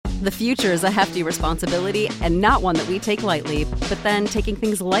The future is a hefty responsibility and not one that we take lightly. But then taking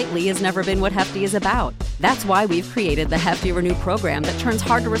things lightly has never been what Hefty is about. That's why we've created the Hefty Renew program that turns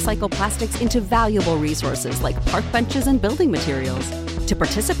hard-to-recycle plastics into valuable resources like park benches and building materials. To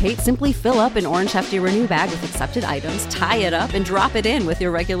participate, simply fill up an orange Hefty Renew bag with accepted items, tie it up, and drop it in with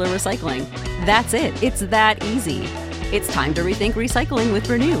your regular recycling. That's it. It's that easy. It's time to rethink recycling with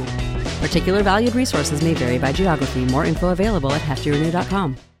Renew. Particular valued resources may vary by geography. More info available at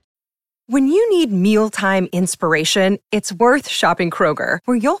heftyrenew.com. When you need mealtime inspiration, it's worth shopping Kroger,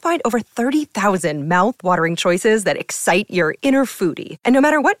 where you'll find over 30,000 mouth-watering choices that excite your inner foodie. And no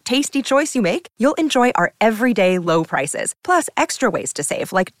matter what tasty choice you make, you'll enjoy our everyday low prices, plus extra ways to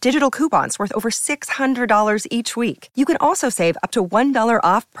save, like digital coupons worth over $600 each week. You can also save up to $1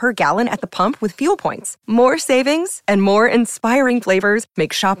 off per gallon at the pump with fuel points. More savings and more inspiring flavors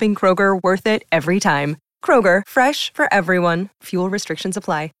make shopping Kroger worth it every time. Kroger, fresh for everyone. Fuel restrictions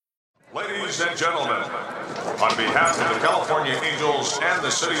apply. Ladies and gentlemen, on behalf of the California Angels and the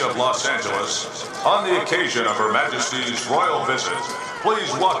city of Los Angeles, on the occasion of Her Majesty's royal visit,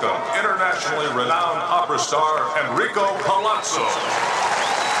 please welcome internationally renowned opera star Enrico Palazzo.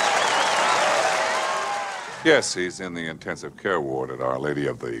 Yes, he's in the intensive care ward at Our Lady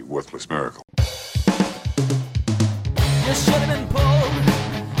of the Worthless Miracle. You should have been pulled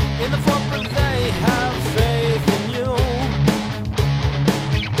in the front, but they have faith in you.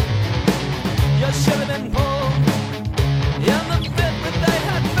 You should have been pulled in the fit, but they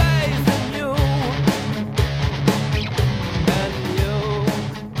had faith in you. And you.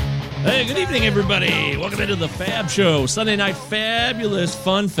 Hey, good evening, everybody. Welcome into the Fab Show, Sunday Night Fabulous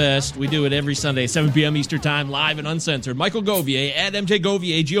Fun Fest. We do it every Sunday, 7 p.m. Eastern Time, live and uncensored. Michael Govier at MJ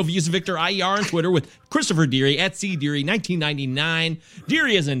Govier, Geovisa Victor IER on Twitter with Christopher Deary at C Deary 1999.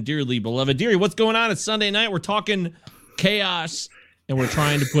 Deary as in dearly beloved. Deary, what's going on? It's Sunday night. We're talking chaos, and we're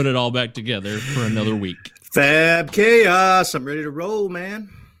trying to put it all back together for another week. Fab chaos. I'm ready to roll, man.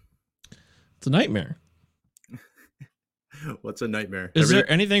 It's a nightmare. What's a nightmare? Is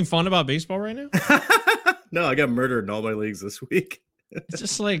there anything fun about baseball right now? No, I got murdered in all my leagues this week. It's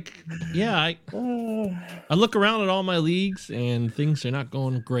just like, yeah, I look around at all my leagues and things are not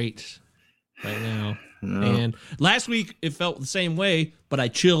going great right now. No. And last week it felt the same way, but I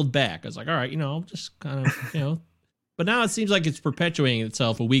chilled back. I was like, all right, I'm just kind of, but now it seems like it's perpetuating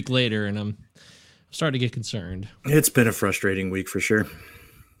itself a week later, and I'm starting to get concerned. It's been a frustrating week for sure.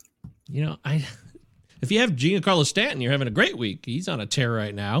 If you have Giancarlo Stanton, you're having a great week. He's on a tear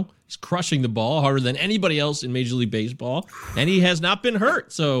right now. He's crushing the ball harder than anybody else in Major League Baseball, and he has not been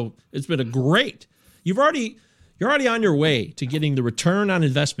hurt. So it's been a great. You're already on your way to getting the return on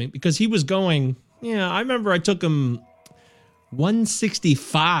investment, because he was going. Yeah, I remember I took him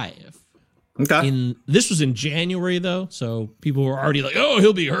 165. Okay. This was in January though, so people were already like, "Oh,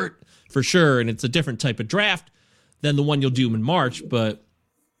 he'll be hurt for sure," and it's a different type of draft than the one you'll do in March, but.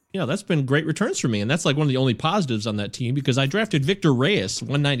 That's been great returns for me, and that's like one of the only positives on that team, because I drafted Victor Reyes,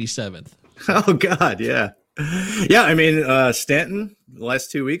 197th. Oh, God, yeah. Yeah, I mean, Stanton, the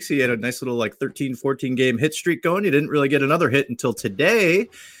last 2 weeks, he had a nice little 13, 14-game hit streak going. He didn't really get another hit until today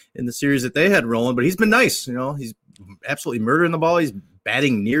in the series that they had rolling, but he's been nice. He's absolutely murdering the ball. He's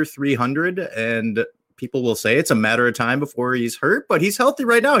batting near 300, and people will say it's a matter of time before he's hurt, but he's healthy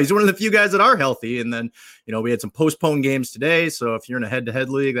right now. He's one of the few guys that are healthy. And then, we had some postponed games today. So if you're in a head-to-head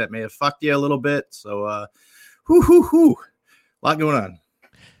league, that may have fucked you a little bit. So, a lot going on.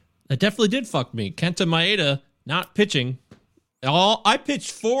 That definitely did fuck me. Kenta Maeda not pitching. I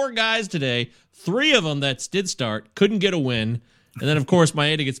pitched 4 guys today. 3 of them that did start, couldn't get a win. And then, of course,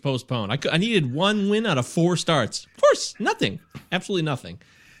 Maeda gets postponed. I needed 1 win out of 4 starts. Of course, nothing. Absolutely nothing.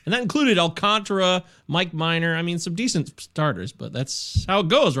 And that included Alcantara, Mike Minor. I mean, some decent starters, but that's how it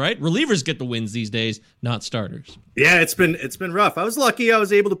goes, right? Relievers get the wins these days, not starters. Yeah, it's been rough. I was lucky. I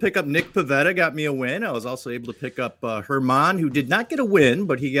was able to pick up Nick Pivetta, got me a win. I was also able to pick up Herman, who did not get a win,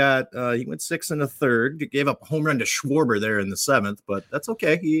 but he went 6 1/3. Gave up a home run to Schwarber there in the 7th, but that's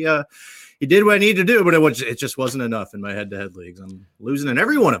okay. He did what I needed to do, but it just wasn't enough in my head-to-head leagues. I'm losing in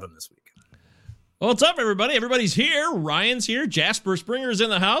every one of them this week. Well, what's up, everybody? Everybody's here. Ryan's here. Jasper Springer's in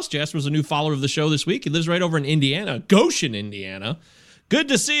the house. Jasper's a new follower of the show this week. He lives right over in Indiana, Goshen, Indiana. Good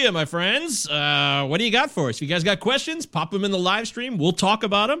to see you, my friends. What do you got for us? If you guys got questions, pop them in the live stream. We'll talk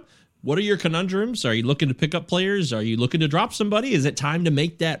about them. What are your conundrums? Are you looking to pick up players? Are you looking to drop somebody? Is it time to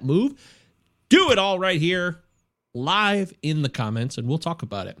make that move? Do it all right here, live in the comments, and we'll talk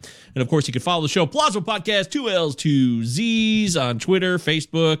about it. And, of course, you can follow the show, Plaza Podcast, 2 L's, 2 Z's on Twitter,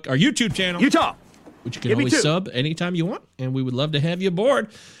 Facebook, our YouTube channel. Utah. Which you can always sub anytime you want, and we would love to have you aboard.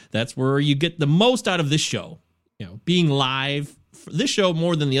 That's where you get the most out of this show. Being live this show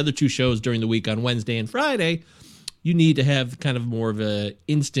more than the other two shows during the week on Wednesday and Friday, you need to have kind of more of a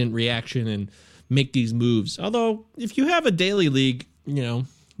instant reaction and make these moves. Although, if you have a daily league,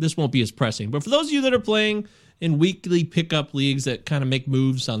 this won't be as pressing. But for those of you that are playing in weekly pickup leagues that kind of make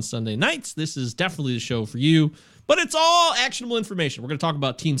moves on Sunday nights, this is definitely the show for you. But it's all actionable information. We're going to talk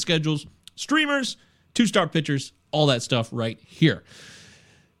about team schedules, streamers, two-start pitchers, all that stuff right here.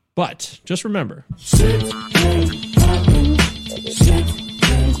 But just remember,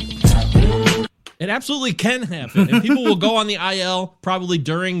 it absolutely can happen. And people will go on the IL probably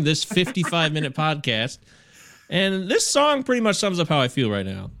during this 55-minute podcast. And this song pretty much sums up how I feel right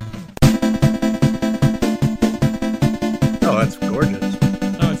now. Oh, that's gorgeous.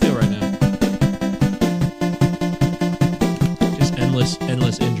 How I feel right now. Just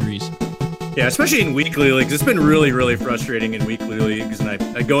endless injuries. Yeah, especially in weekly leagues. It's been really, really frustrating in weekly leagues. And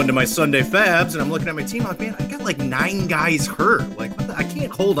I go into my Sunday fabs and I'm looking at my team. I'm like, man, I got like 9 guys hurt. Like, I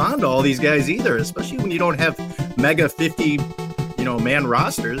can't hold on to all these guys either, especially when you don't have mega 50, man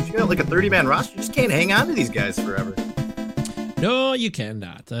rosters. If you got like a 30-man roster, you just can't hang on to these guys forever. No, you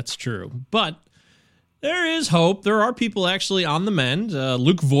cannot. That's true. But there is hope. There are people actually on the mend.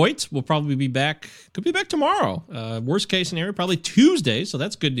 Luke Voigt will probably be back. Could be back tomorrow. Worst case scenario, probably Tuesday. So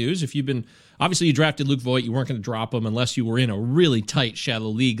that's good news. If obviously you drafted Luke Voigt, you weren't going to drop him unless you were in a really tight, shallow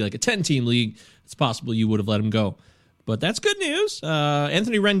league, like a 10-team league. It's possible you would have let him go. But that's good news.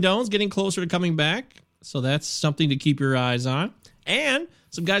 Anthony Rendon's getting closer to coming back. So that's something to keep your eyes on. And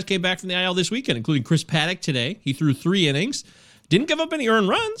some guys came back from the IL this weekend, including Chris Paddock today. He threw 3 innings. Didn't give up any earned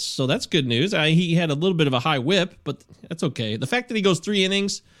runs, so that's good news. He had a little bit of a high whip, but that's okay. The fact that he goes 3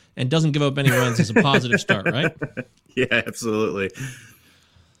 innings and doesn't give up any runs is a positive start, right? Yeah, absolutely.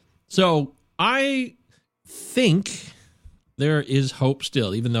 So I think there is hope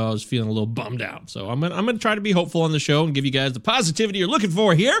still, even though I was feeling a little bummed out. So I'm gonna try to be hopeful on the show and give you guys the positivity you're looking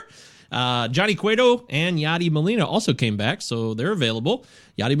for here. Johnny Cueto and Yadi Molina also came back, so they're available.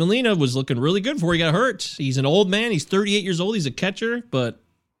 Yadi Molina was looking really good before he got hurt. He's an old man. He's 38 years old. He's a catcher, but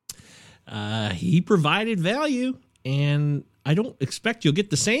he provided value, and I don't expect you'll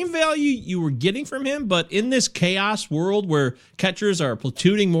get the same value you were getting from him, but in this chaos world where catchers are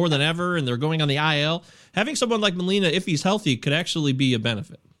platooning more than ever and they're going on the IL, having someone like Molina, if he's healthy, could actually be a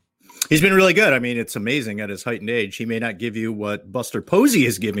benefit. He's been really good. I mean, it's amazing at his heightened age. He may not give you what Buster Posey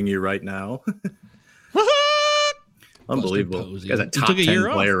is giving you right now. Unbelievable. He's a top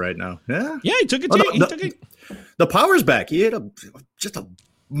 10 player right now. Yeah, he took it. The power's back. He hit just a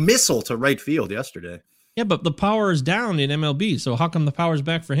missile to right field yesterday. Yeah, but the power is down in MLB, so how come the power's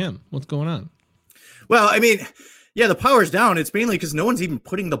back for him? What's going on? Well, I mean, yeah, the power's down. It's mainly because no one's even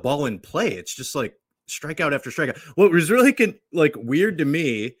putting the ball in play. It's just like strikeout after strikeout. What was really weird to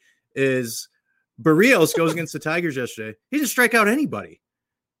me is Barrios goes against the Tigers yesterday. He didn't strike out anybody.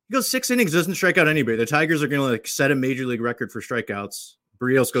 He goes 6 innings, doesn't strike out anybody. The Tigers are going to set a major league record for strikeouts.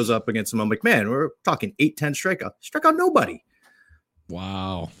 Barrios goes up against him. I'm like, man, we're talking 8-10 strikeout. Struck out nobody.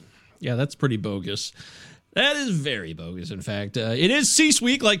 Wow. Yeah, that's pretty bogus. That is very bogus, in fact. It is Cease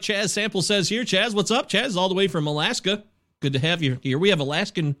Week, like Chaz Sample says here. Chaz, what's up? Chaz is all the way from Alaska. Good to have you here. We have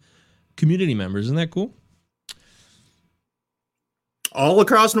Alaskan community members. Isn't that cool? All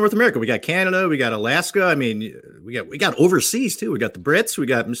across North America. We got Canada, we got Alaska. I mean, we got overseas too. We got the Brits. We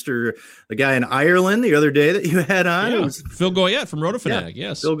got the guy in Ireland the other day that you had on. Yeah, it was Phil Goyette from Rotofanatic. Yeah,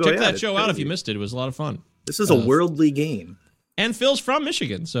 yes. Phil Check Goyette. that show out if you missed it. It was a lot of fun. This is a worldly game. And Phil's from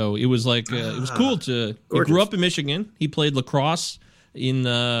Michigan, so it was it was cool to. He grew up in Michigan. He played lacrosse in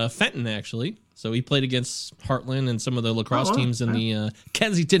Fenton, actually. So he played against Heartland and some of the lacrosse teams in the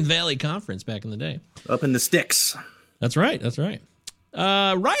Kensington Valley Conference back in the day. Up in the sticks. That's right.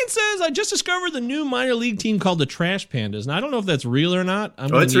 Ryan says, I just discovered the new minor league team called the Trash Pandas. Now, I don't know if that's real or not.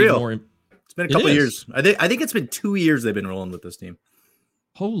 It's real. It's been a couple of years. I think it's been 2 years they've been rolling with this team.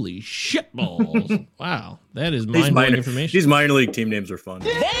 Holy shit balls. Wow. That is mind-blowing information. These minor league team names are fun.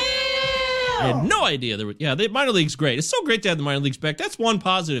 I had no idea. The minor league's great. It's so great to have the minor leagues back. That's one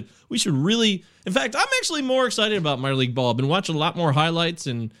positive. We should really... In fact, I'm actually more excited about minor league ball. I've been watching a lot more highlights,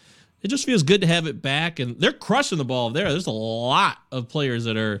 and it just feels good to have it back. And they're crushing the ball there. There's a lot of players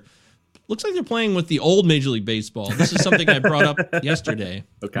that are... Looks like they're playing with the old Major League Baseball. This is something I brought up yesterday.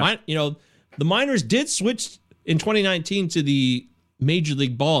 Okay. The minors did switch in 2019 to the Major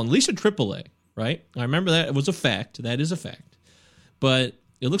League Ball, at least in AAA, right? I remember that. It was a fact. That is a fact. But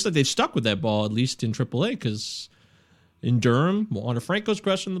it looks like they've stuck with that ball, at least in AAA, because in Durham, Wander Franco's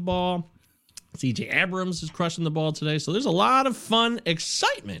crushing the ball. C.J. Abrams is crushing the ball today. So there's a lot of fun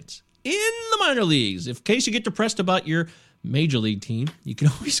excitement in the minor leagues. In case you get depressed about your Major League team, you can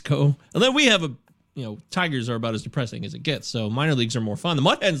always go. And then we have Tigers are about as depressing as it gets. So minor leagues are more fun. The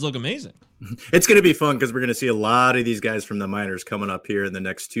Mud Hens look amazing. It's going to be fun because we're going to see a lot of these guys from the minors coming up here in the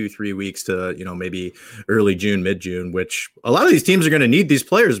next 2-3 weeks to, maybe early June, mid-June, which a lot of these teams are going to need these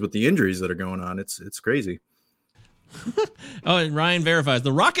players with the injuries that are going on. It's crazy. Oh, and Ryan verifies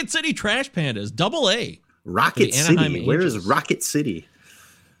the Rocket City Trash Pandas, AA. Rocket City. Where is Rocket City?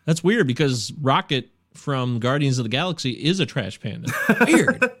 That's weird because Rocket from Guardians of the Galaxy is a trash panda.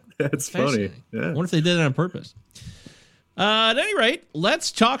 Weird. That's funny. Yeah. I wonder if they did it on purpose. At any rate,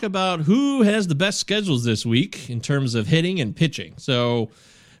 let's talk about who has the best schedules this week in terms of hitting and pitching. So,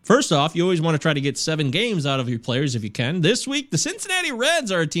 first off, you always want to try to get 7 games out of your players if you can. This week, the Cincinnati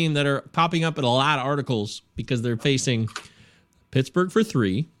Reds are a team that are popping up in a lot of articles because they're facing Pittsburgh for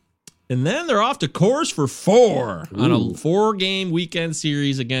 3. And then they're off to Coors for 4 on a 4-game weekend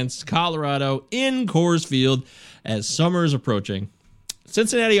series against Colorado in Coors Field as summer is approaching.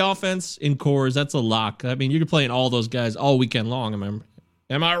 Cincinnati offense in Coors, that's a lock. I mean, you're playing all those guys all weekend long.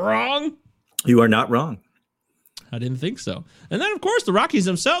 Am I wrong? You are not wrong. I didn't think so. And then, of course, the Rockies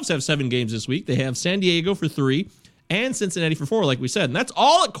themselves have 7 games this week. They have San Diego for 3 and Cincinnati for 4, like we said. And that's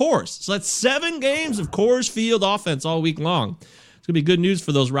all at Coors. So that's 7 games of Coors Field offense all week long. It's going to be good news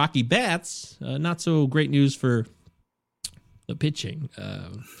for those Rocky Bats. Not so great news for the pitching.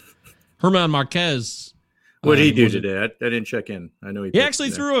 Herman Marquez. What did he do today? I didn't check in. I know he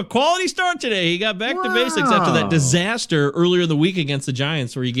actually threw a quality start today. He got back to basics after that disaster earlier in the week against the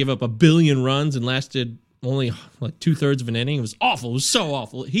Giants where he gave up 1 billion runs and lasted only like 2/3 of an inning. It was awful. It was so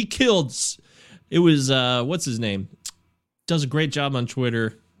awful. He killed. It was, what's his name? Does a great job on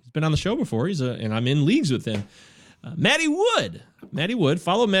Twitter. He's been on the show before. And I'm in leagues with him. Matty Wood. Matty Wood.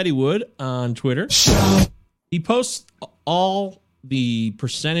 Follow Matty Wood on Twitter. He posts all the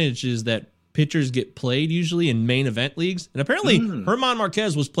percentages that pitchers get played usually in main event leagues. And apparently Herman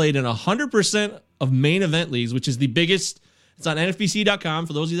Marquez was played in 100% of main event leagues, which is the biggest. It's on NFBC.com.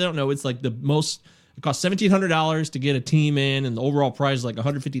 For those of you that don't know, it's like the most. It costs $1,700 to get a team in, and the overall prize is like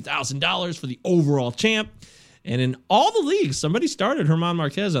 $150,000 for the overall champ. And in all the leagues, somebody started Herman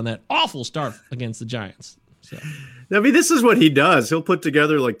Marquez on that awful start against the Giants. So. I mean, this is what he does. He'll put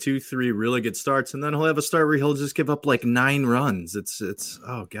together like 2-3 really good starts, and then he'll have a start where he'll just give up like 9 runs.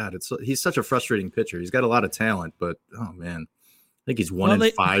 He's such a frustrating pitcher. He's got a lot of talent, but oh man, I think he's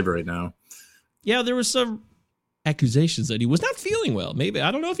 1-5 right now. Yeah, there was some accusations that he was not feeling well. Maybe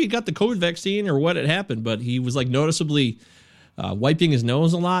I don't know if he got the COVID vaccine or what had happened, but he was like noticeably wiping his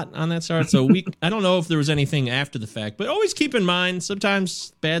nose a lot on that start. So I don't know if there was anything after the fact, but always keep in mind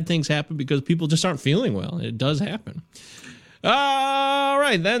sometimes bad things happen because people just aren't feeling well. It does happen. All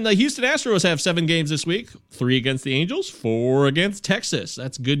right, then the Houston Astros have 7 games this week, 3 against the Angels, 4 against Texas.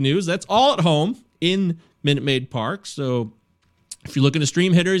 That's good news. That's all at home in Minute Maid Park. So if you're looking to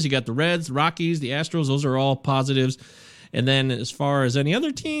stream hitters, you got the Reds, the Rockies, the Astros. Those are all positives. And then as far as any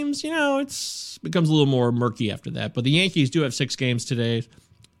other teams, it's becomes a little more murky after that. But the Yankees do have 6 games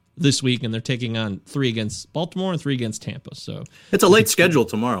this week, and they're taking on 3 against Baltimore and 3 against Tampa. So it's a late schedule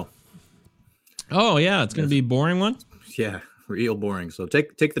tomorrow. Oh, yeah. It's going to be a boring one? Yeah, real boring. So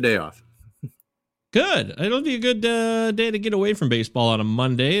take the day off. Good. It'll be a good day to get away from baseball on a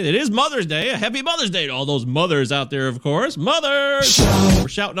Monday. It is Mother's Day. A happy Mother's Day to all those mothers out there, of course. Mothers! We're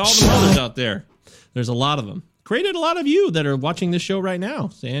shouting all the mothers out there. There's a lot of them. Created a lot of you that are watching this show right now.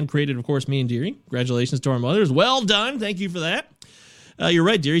 And created, of course, me and Deary. Congratulations to our mothers. Well done. Thank you for that. You're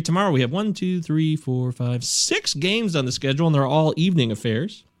right, Deary. Tomorrow we have 6 games on the schedule, and they're all evening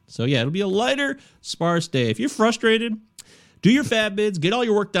affairs. So, yeah, it'll be a lighter, sparse day. If you're frustrated, do your fab bids. Get all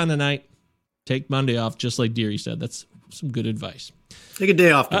your work done tonight. Take Monday off, just like Deary said. That's some good advice. Take a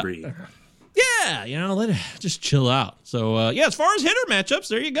day off to breathe. Yeah, let it just chill out. So, as far as hitter matchups,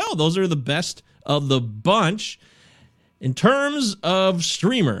 there you go. Those are the best of the bunch in terms of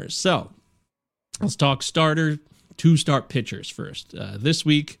streamers. So, let's talk 2-start pitchers first. This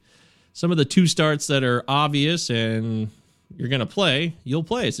week, some of the 2 starts that are obvious and you're going to play, you'll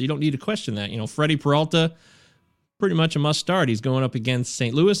play. So, you don't need to question that. Freddie Peralta, pretty much a must start. He's going up against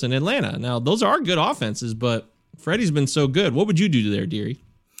St. Louis and Atlanta. Now, those are good offenses, but Freddie's been so good. What would you do there, Deary?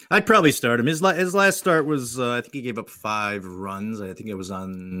 I'd probably start him. His last start was, I think he gave up 5 runs. I think it was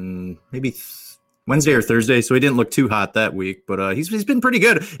on maybe Wednesday or Thursday, so he didn't look too hot that week. But he's been pretty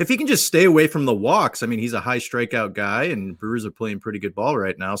good. If he can just stay away from the walks, I mean, he's a high strikeout guy, and Brewers are playing pretty good ball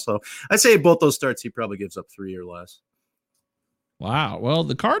right now. So I'd say both those starts, he probably gives up 3 or less. Wow. Well,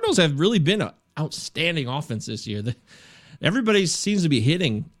 the Cardinals have really been an outstanding offense this year. Everybody seems to be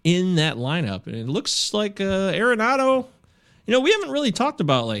hitting in that lineup, and it looks like Arenado. We haven't really talked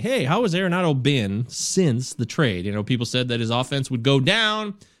about hey, how has Arenado been since the trade? People said that his offense would go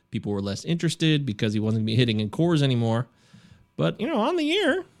down People were less interested because he wasn't going to be hitting in cores anymore. But, on the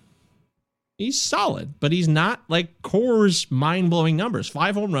year, he's solid. But he's not like Core's mind-blowing numbers.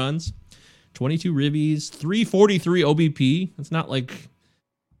 5 home runs, 22 ribbies, 343 OBP. It's not like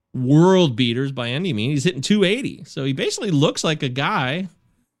world beaters by any means. He's hitting 280. So he basically looks like a guy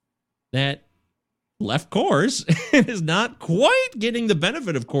that left Coors and is not quite getting the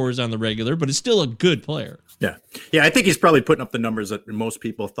benefit of Coors on the regular, but is still a good player. Yeah. Yeah, I think he's probably putting up the numbers that most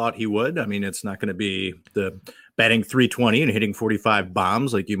people thought he would. I mean, it's not going to be the batting 320 and hitting 45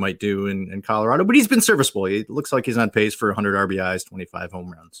 bombs like you might do in Colorado, but he's been serviceable. He looks like he's on pace for 100 RBIs, 25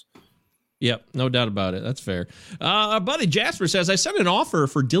 home runs. Yep, no doubt about it. That's fair. Our buddy Jasper says, I sent an offer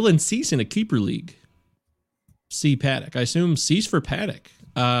for Dylan Cease in a keeper league. C. Paddock. I assume Cease for Paddock.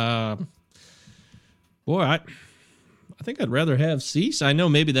 Boy, I think I'd rather have Cease. I know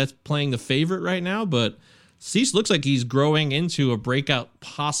maybe that's playing the favorite right now, but Cease looks like he's growing into a breakout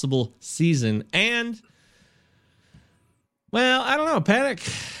possible season. And, well, I don't know. Paddock,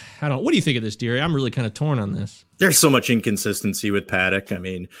 I don't know. What do you think of this, Deary? I'm really kind of torn on this. There's so much inconsistency with Paddock. I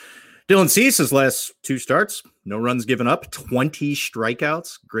mean, Dylan Cease's last 2 starts, no runs given up, 20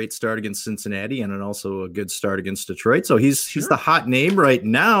 strikeouts. Great start against Cincinnati, and then also a good start against Detroit. So he's the hot name right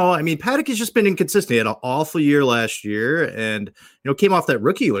now. I mean, Paddock has just been inconsistent. He had an awful year last year, and came off that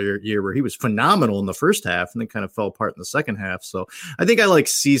rookie year where he was phenomenal in the first half, and then kind of fell apart in the second half. So I think I like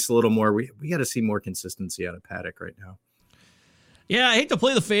Cease a little more. We got to see more consistency out of Paddock right now. Yeah, I hate to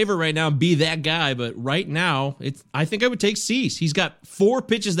play the favorite right now and be that guy, but right now, I think I would take Cease. He's got 4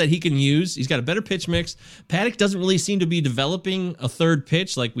 pitches that he can use. He's got a better pitch mix. Paddock doesn't really seem to be developing a third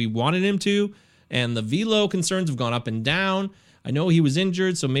pitch like we wanted him to, and the velo concerns have gone up and down. I know he was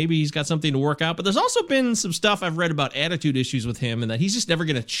injured, so maybe he's got something to work out, but there's also been some stuff I've read about attitude issues with him and that he's just never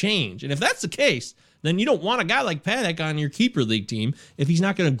going to change. And if that's the case, then you don't want a guy like Paddock on your keeper league team if he's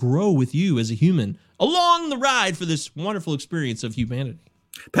not going to grow with you as a human along the ride for this wonderful experience of humanity.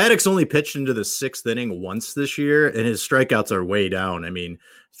 Paddock's only pitched into the 6th inning once this year, and his strikeouts are way down. I mean,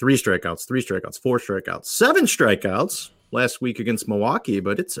 3 strikeouts, 4 strikeouts, 7 strikeouts last week against Milwaukee,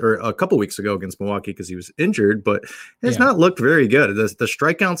 or a couple weeks ago against Milwaukee because he was injured, but it's not looked very good. The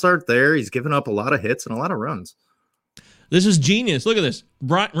strikeouts aren't there. He's given up a lot of hits and a lot of runs. This is genius. Look at this.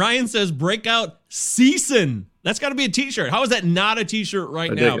 Ryan says breakout season. That's got to be a t-shirt. How is that not a t-shirt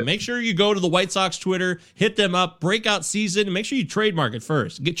right now? Make sure you go to the White Sox Twitter, hit them up, breakout season, and make sure you trademark it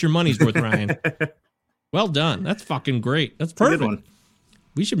first. Get your money's worth, Ryan. Well done. That's fucking great. That's perfect. Good one.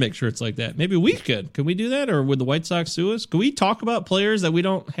 We should make sure it's like that. Maybe we could. Can we do that? Or would the White Sox sue us? Can we talk about players that we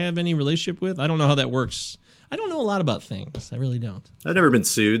don't have any relationship with? I don't know how that works. I don't know a lot about things. I really don't. I've never been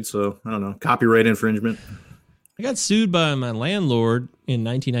sued, so I don't know. Copyright infringement. I got sued by my landlord in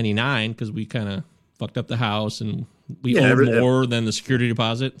 1999 because we kind of fucked up the house and we owed more than the security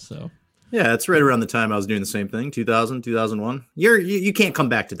deposit. So yeah, it's right around the time I was doing the same thing, 2000, 2001. You can't come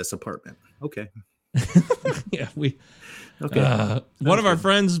back to this apartment. Okay. Yeah, one of our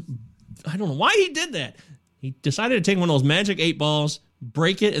friends, I don't know why he did that. He decided to take one of those magic 8 balls,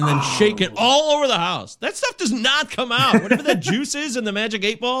 break it, and then shake it all over the house. That stuff does not come out. Whatever that juice is in the magic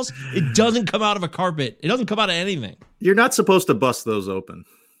 8 balls, it doesn't come out of a carpet. It doesn't come out of anything. You're not supposed to bust those open.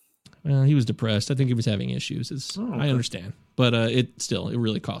 Well, he was depressed. I think he was having issues. I understand. But it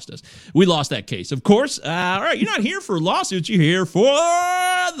really cost us. We lost that case, of course. All right, you're not here for lawsuits. You're here for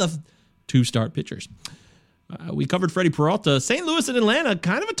the 2-start pitchers. We covered Freddie Peralta. St. Louis and Atlanta,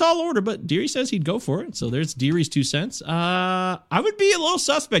 kind of a tall order, but Deary says he'd go for it. So there's Deary's 2 cents. I would be a little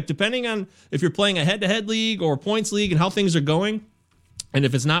suspect, depending on if you're playing a head-to-head league or a points league and how things are going. And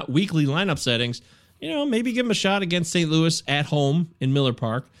if it's not weekly lineup settings, maybe give him a shot against St. Louis at home in Miller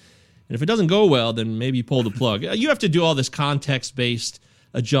Park. And if it doesn't go well, then maybe pull the plug. You have to do all this context-based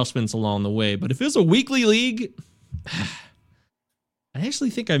adjustments along the way. But if it's a weekly league, I actually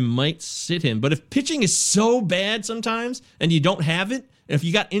think I might sit him. But if pitching is so bad sometimes and you don't have it, and if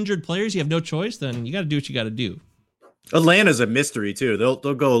you got injured players, you have no choice, then you got to do what you got to do. Atlanta's a mystery, too. They'll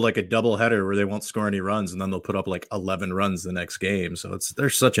go like a doubleheader where they won't score any runs, and then they'll put up like 11 runs the next game. So they're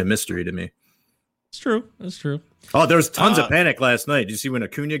such a mystery to me. It's true. That's true. Oh, there was tons of panic last night. Did you see when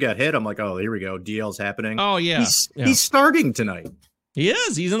Acuna got hit? I'm like, oh, here we go. DL's happening. Oh, yeah. He's starting tonight. He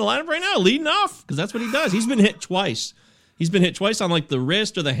is. He's in the lineup right now, leading off, because that's what he does. He's been hit twice. He's been hit twice on like the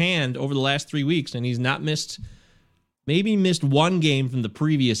wrist or the hand over the last 3 weeks, and he's not missed 1 game from the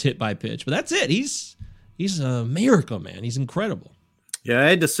previous hit by pitch. But that's it. He's a miracle, man. He's incredible. Yeah, I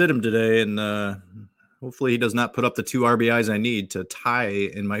had to sit him today, and hopefully he does not put up the 2 RBIs I need to tie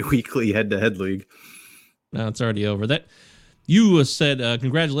in my weekly head-to-head league. No, it's already over. That you said,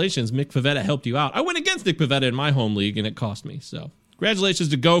 congratulations, Mick Pivetta helped you out. I went against Nick Pivetta in my home league, and it cost me. So Congratulations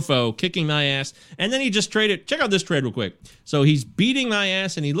to Gofo, kicking my ass. And then he just traded. Check out this trade real quick. So he's beating my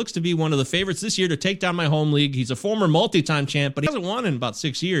ass, and he looks to be one of the favorites this year to take down my home league. He's a former multi-time champ, but he hasn't won in about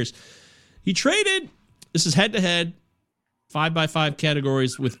 6 years. He traded, this is head-to-head, 5x5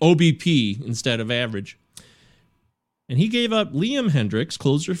 categories with OBP instead of average. And he gave up Liam Hendriks,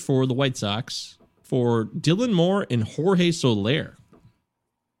 closer for the White Sox, for Dylan Moore and Jorge Soler.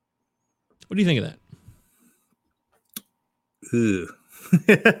 What do you think of that?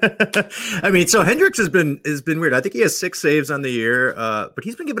 I mean, so Hendricks has been weird. I think he has 6 saves on the year, but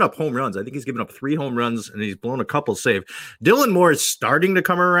he's been giving up home runs. I think he's given up 3 home runs and he's blown a couple saves. Dylan Moore is starting to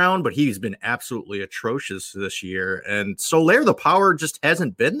come around, but he's been absolutely atrocious this year. And Soler, the power just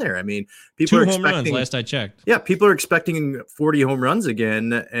hasn't been there. I mean, people 2 are home expecting, runs last I checked. Yeah, people are expecting 40 home runs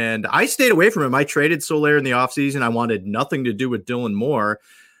again, and I stayed away from him. I traded Soler in the offseason. I wanted nothing to do with Dylan Moore.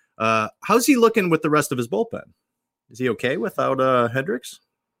 How's he looking with the rest of his bullpen? Is he okay without Hendricks?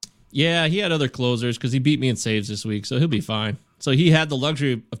 Yeah, he had other closers because he beat me in saves this week, so he'll be fine. So he had the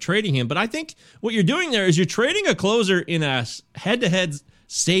luxury of trading him. But I think what you're doing there is you're trading a closer in a head-to-head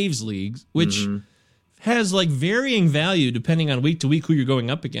saves league, which has like varying value depending on week to week who you're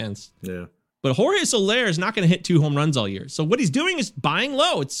going up against. Yeah. But Jorge Soler is not going to hit 2 home runs all year. So what he's doing is buying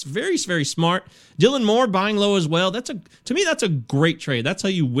low. It's very, very smart. Dylan Moore buying low as well. To me, that's a great trade. That's how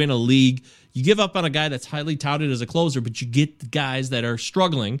you win a league. You give up on a guy that's highly touted as a closer, but you get the guys that are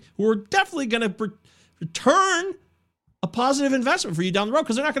struggling who are definitely going to return a positive investment for you down the road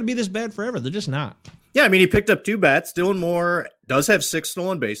because they're not going to be this bad forever. They're just not. Yeah, I mean, he picked up 2 bats. Dylan Moore does have 6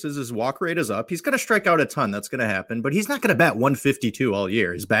 stolen bases. His walk rate is up. He's going to strike out a ton. That's going to happen, but he's not going to bat 152 all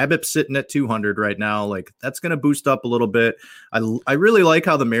year. His BABIP's sitting at 200 right now. Like, that's going to boost up a little bit. I really like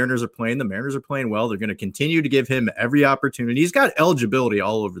how the Mariners are playing. The Mariners are playing well. They're going to continue to give him every opportunity. He's got eligibility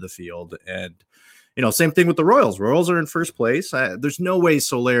all over the field. And, you know, same thing with the Royals. Royals are in first place. There's no way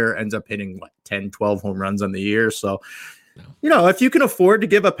Soler ends up hitting 10, 12 home runs on the year. So, you know, if you can afford to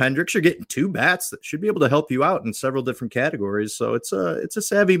give up Hendricks, you're getting 2 bats that should be able to help you out in several different categories. So it's a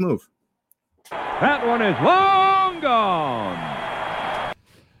savvy move. That one is long gone.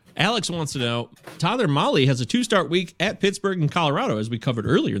 Alex wants to know, Tyler Mahle has a 2-start week at Pittsburgh and Colorado, as we covered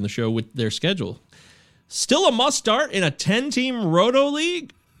earlier in the show with their schedule. Still a must start in a 10-team Roto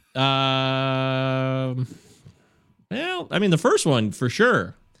league? Well, I mean, the first one for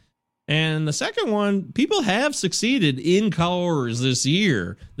sure. And the second one, people have succeeded in Coors this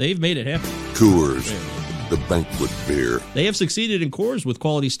year. They've made it happen. Coors, the banquet beer. They have succeeded in Coors with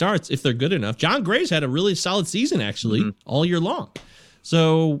quality starts if they're good enough. John Gray's had a really solid season, actually, all year long.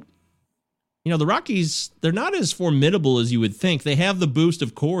 So, you know, the Rockies, they're not as formidable as you would think. They have the boost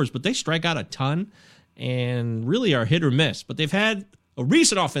of Coors, but they strike out a ton and really are hit or miss. But they've had a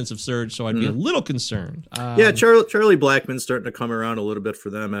recent offensive surge, so I'd be a little concerned. Yeah, Charlie Blackmon's starting to come around a little bit for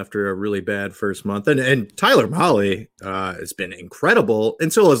them after a really bad first month. And Tyler Mahle has been incredible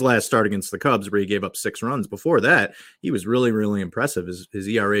until his last start against the Cubs, where he gave up 6 runs. Before that, he was really, really impressive. His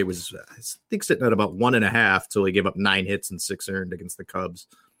ERA was, I think, sitting at about 1.5 till he gave up 9 hits and 6 earned against the Cubs.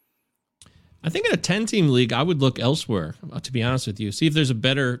 I think in a 10-team league, I would look elsewhere, to be honest with you. See if there's a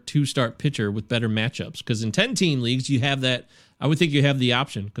better 2-start pitcher with better matchups. Because in 10-team leagues, you have that. I would think you have the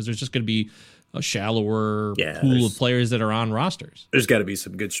option because there's just going to be a shallower pool of players that are on rosters. There's got to be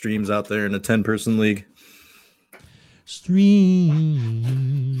some good streams out there in a 10-person league.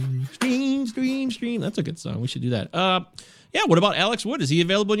 Stream. That's a good song. We should do that. Yeah, what about Alex Wood? Is he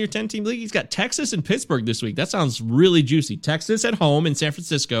available in your 10-team league? He's got Texas and Pittsburgh this week. That sounds really juicy. Texas at home in San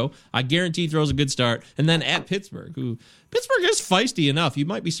Francisco. I guarantee throws a good start. And then at Pittsburgh, who Pittsburgh is feisty enough. You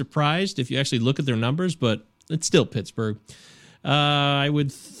might be surprised if you actually look at their numbers, but it's still Pittsburgh. I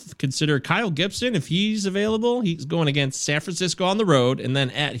would consider Kyle Gibson if he's available. He's going against San Francisco on the road and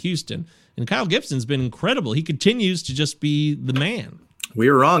then at Houston. And Kyle Gibson's been incredible. He continues to just be the man. We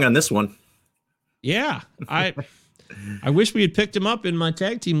were wrong on this one. Yeah. I wish we had picked him up in my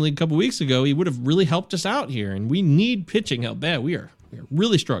tag team league a couple weeks ago. He would have really helped us out here. And we need pitching help bad. We are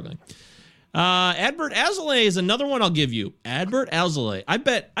really struggling. Adbert Alzolay is another one I'll give you. Adbert Alzolay. I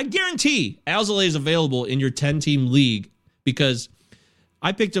guarantee Alzolay is available in your 10-team league because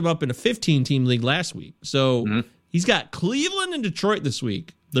I picked him up in a 15-team league last week. So he's got Cleveland and Detroit this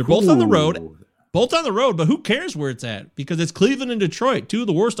week. They're both on the road. Both on the road, but who cares where it's at? Because it's Cleveland and Detroit, 2 of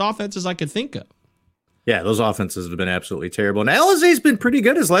the worst offenses I could think of. Yeah, those offenses have been absolutely terrible. And Alizé's been pretty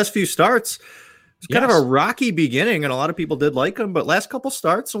good his last few starts. Kind of a rocky beginning, and a lot of people did like him, but last couple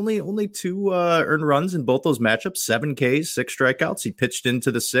starts, only 2 earned runs in both those matchups, 7 Ks, 6 strikeouts. He pitched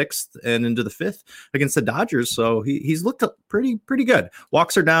into the 6th and into the 5th against the Dodgers, so he's looked pretty good.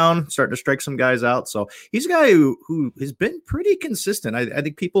 Walks are down, starting to strike some guys out, so he's a guy who has been pretty consistent. I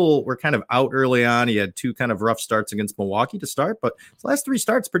think people were kind of out early on. He had 2 kind of rough starts against Milwaukee to start, but his last 3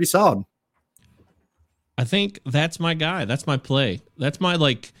 starts pretty solid. I think that's my guy. That's my play. That's my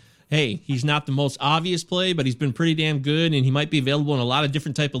hey, he's not the most obvious play, but he's been pretty damn good, and he might be available in a lot of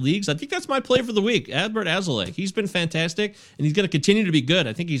different type of leagues. I think that's my play for the week, Adbert Alzolay. He's been fantastic, and he's going to continue to be good.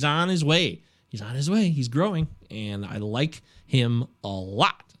 I think he's on his way. He's on his way. He's growing, and I like him a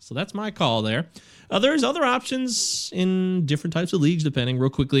lot. So that's my call there. There's other options in different types of leagues, depending. Real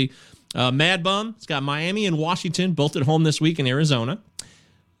quickly, Mad Bum, it's got Miami and Washington, both at home this week in Arizona.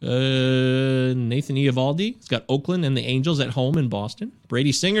 Nathan Eovaldi has got Oakland and the Angels at home in Boston.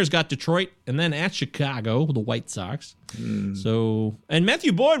 Brady Singer's got Detroit and then at Chicago, the White Sox. So, and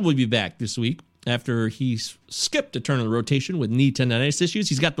Matthew Boyd will be back this week after he's skipped a turn of the rotation with knee tendonitis issues.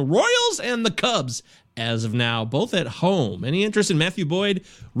 He's got the Royals and the Cubs as of now, both at home. Any interest in Matthew Boyd?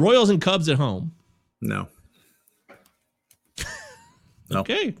 Royals and Cubs at home? No.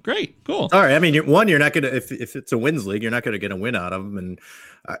 Okay, great, cool. All right. I mean, you're not gonna if it's a wins league, you're not gonna get a win out of him, and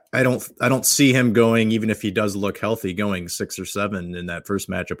I don't see him going, even if he does look healthy, going 6 or 7 in that first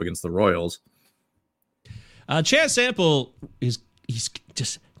matchup against the Royals. Chad Sample he's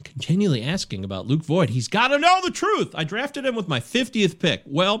just continually asking about Luke Voit. He's got to know the truth. I drafted him with my 50th pick.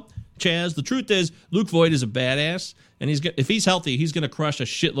 Well, Chaz, the truth is Luke Voit is a badass, and if he's healthy, he's going to crush a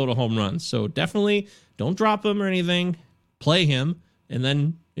shitload of home runs. So definitely don't drop him or anything. Play him. And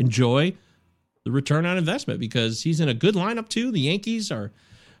then enjoy the return on investment because he's in a good lineup too. The Yankees they're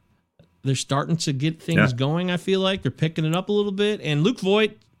starting to get things going. I feel like they're picking it up a little bit. And Luke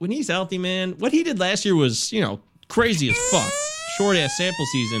Voit, when he's healthy, man, what he did last year was, crazy as fuck. Short ass sample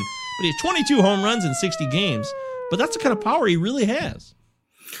season, but he had 22 home runs in 60 games. But that's the kind of power he really has.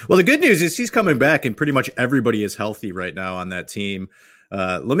 Well, the good news is he's coming back, and pretty much everybody is healthy right now on that team.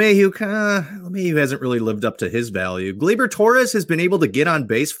 LeMahieu hasn't really lived up to his value. Gleyber Torres has been able to get on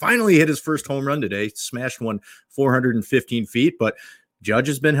base. Finally hit his first home run today. Smashed one 415 feet, but Judge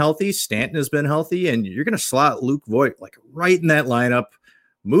has been healthy. Stanton has been healthy, and you're going to slot Luke Voit right in that lineup.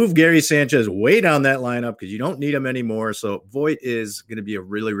 Move Gary Sanchez way down that lineup because you don't need him anymore. So Voit is going to be a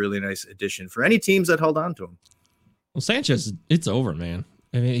really, really nice addition for any teams that held on to him. Well, Sanchez, it's over, man.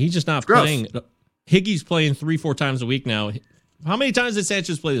 I mean, he's just not playing. Higgy's playing 3-4 times a week now. How many times did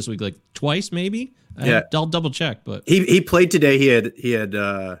Sanchez play this week? Twice, maybe? Yeah. I'll double check. But he played today. He had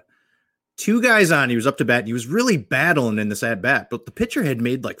 2 guys on. He was up to bat. And he was really battling in this at bat. But the pitcher had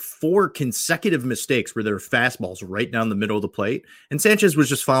made 4 consecutive mistakes where there were fastballs right down the middle of the plate, and Sanchez was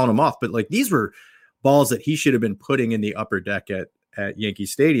just fouling them off. But these were balls that he should have been putting in the upper deck at Yankee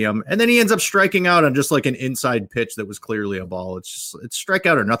Stadium, and then he ends up striking out on just an inside pitch that was clearly a ball. It's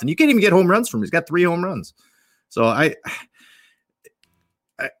strikeout or nothing. You can't even get home runs from him. He's got 3 home runs. So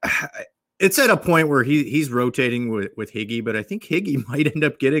it's at a point where he's rotating with Higgy, but I think Higgy might end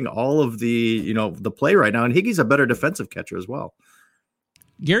up getting all of the the play right now, and Higgy's a better defensive catcher as well.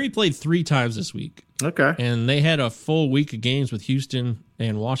 Gary played 3 times this week. Okay, and they had a full week of games with Houston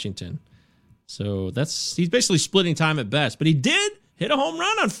and Washington, so he's basically splitting time at best. But he did hit a home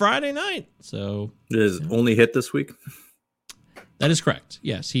run on Friday night. So his only hit this week. That is correct.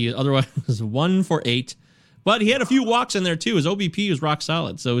 Yes, he otherwise was 1 for 8. But he had a few walks in there, too. His OBP was rock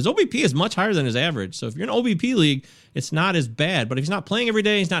solid. So his OBP is much higher than his average. So if you're in an OBP league, it's not as bad. But if he's not playing every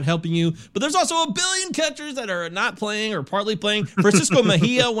day, he's not helping you. But there's also a billion catchers that are not playing or partly playing. Francisco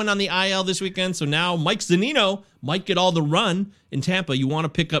Mejia went on the IL this weekend. So now Mike Zunino might get all the run in Tampa. You want to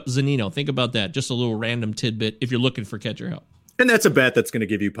pick up Zunino. Think about that. Just a little random tidbit if you're looking for catcher help. And that's a bat that's going to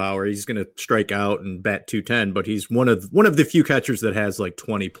give you power. He's going to strike out and bat 210, but he's one of the few catchers that has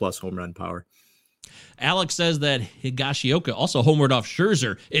 20-plus home run power. Alex says that Higashioka also homered off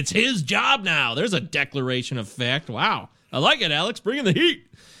Scherzer. It's his job now. There's a declaration of fact. Wow. I like it, Alex. Bring in the heat.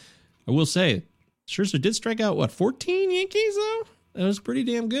 I will say, Scherzer did strike out, 14 Yankees, though? That was pretty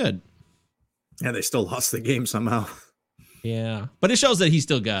damn good. Yeah, they still lost the game somehow. Yeah, but it shows that he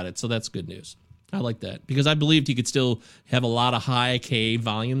still got it, so that's good news. I like that because I believed he could still have a lot of high K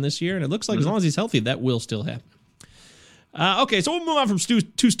volume this year, and it looks like as long as he's healthy, that will still happen. Okay, so we'll move on from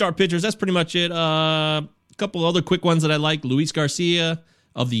 2-star pitchers. That's pretty much it. A couple other quick ones that I like. Luis Garcia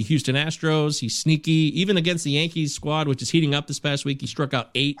of the Houston Astros. He's sneaky. Even against the Yankees squad, which is heating up this past week, he struck out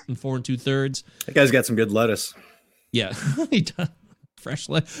 8 in 4 2/3. That guy's got some good lettuce. Yeah, he does. Fresh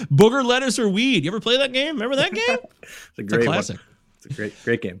lettuce. Booger lettuce or weed. You ever play that game? Remember that game? It's a great classic. one. It's a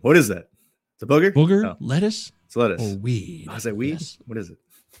great game. What is that? It's a booger? Booger? No, Lettuce? it's lettuce. Or weed? Oh, is that weed? Yes. What is it?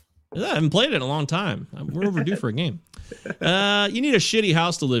 I haven't played it in a long time. We're overdue for a game. You need a shitty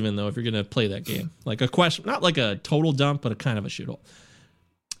house to live in, though, if you're going to play that game. Like a question, not like a total dump, but a kind of a shithole.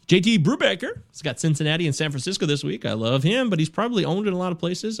 JT Brubaker has got Cincinnati and San Francisco this week. I love him, but he's probably owned in a lot of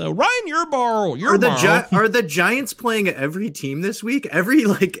places. Ryan Yarbrough. Are the Giants playing every team this week? Every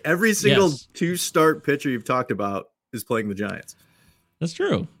single Yes. 2-start pitcher you've talked about is playing the Giants. That's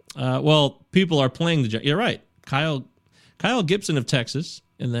true. Well, people are playing the Giants. You're right. Kyle Gibson of Texas.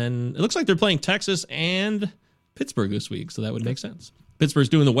 And then it looks like they're playing Texas and Pittsburgh this week, so that would make sense. Pittsburgh's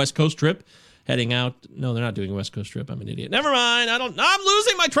doing the West Coast trip, heading out. No, they're not doing a West Coast trip. I'm an idiot. Never mind. I'm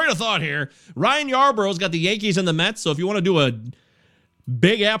losing my train of thought here. Ryan Yarbrough's got the Yankees and the Mets, so if you want to do a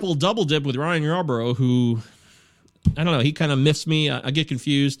Big Apple double dip with Ryan Yarbrough, who, I don't know, he kind of miffs me. I get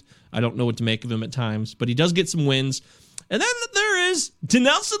confused. I don't know what to make of him at times, but he does get some wins. And then there is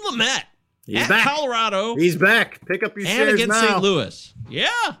Dinelson Lamet. He's at back. Colorado. He's back. Pick up your and shares against now. St. Louis. Yeah.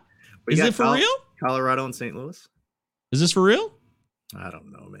 We Is got it for real? Colorado and St. Louis? Is this for real? I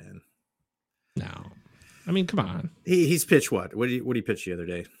don't know, man. No. I mean, come on. He's pitched what? What did he pitch the other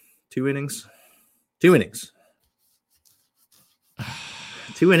day? 2 innings? 2 innings.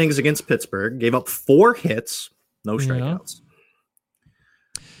 2 innings against Pittsburgh. Gave up 4 hits. No strikeouts.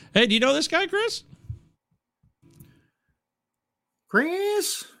 Hey, do you know this guy, Chris?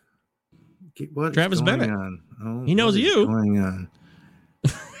 Chris? What Travis is going Bennett. on? Oh, He knows what is you. Going on?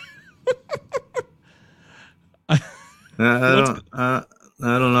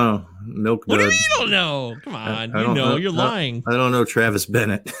 I don't know. Milk What do you Dud. mean you don't know? Come on. I You don't know. You're lying. I don't know Travis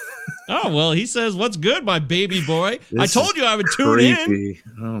Bennett. Oh, well, he says, what's good, my baby boy? I This told is you I would tune in. creepy.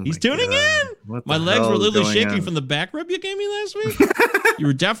 Oh He's my tuning God. in. What My the legs hell were is literally going shaking on? from the back rub you gave me last week. You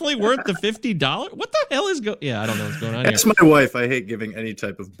were definitely worth the $50. What the hell is going? Yeah, I don't know what's going on here. That's my wife. I hate giving any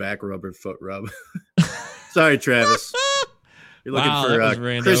type of back rub or foot rub. Sorry, Travis. You're looking Wow, that was for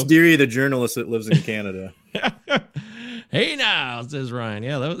rando. Chris Deary, the journalist that lives in Canada. Hey now, says Ryan.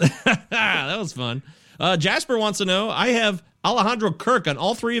 Yeah, that was that was fun. Jasper wants to know, I have Alejandro Kirk on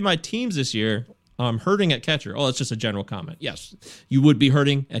all 3 of my teams this year. I'm hurting at catcher. Oh, that's just a general comment. Yes, you would be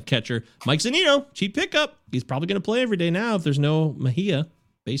hurting at catcher. Mike Zunino, cheap pickup. He's probably going to play every day now if there's no Mejia.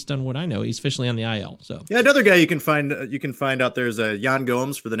 Based on what I know, he's officially on the IL. So Yeah, another guy you can find out there's Jan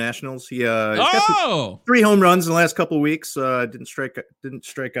Gomes for the Nationals. He's got 3 home runs in the last couple of weeks. Didn't strike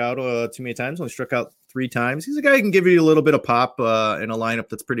out too many times. Only struck out 3 times. He's a guy who can give you a little bit of pop in a lineup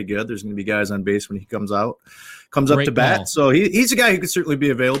that's pretty good. There's going to be guys on base when he comes up Great to bat. call. So he's a guy who could certainly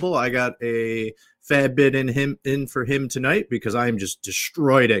be available. I got a fab bid in for him tonight because I'm just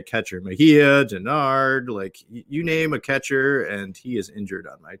destroyed at catcher. Mejia, Denard, like you name a catcher, and he is injured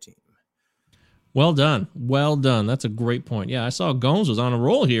on my team. Well done. Well done. That's a great point. Yeah, I saw Gomes was on a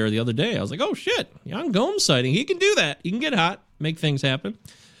roll here the other day. I was like, oh, shit. Jan Gomes sighting. He can do that. He can get hot, make things happen.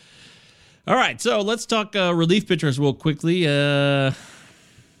 All right, so let's talk relief pitchers real quickly.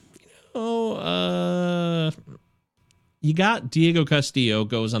 You got Diego Castillo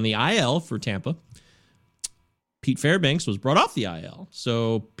goes on the IL for Tampa. Pete Fairbanks was brought off the IL.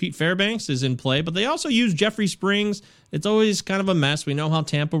 So Pete Fairbanks is in play, but they also use Jeffrey Springs. It's always kind of a mess. We know how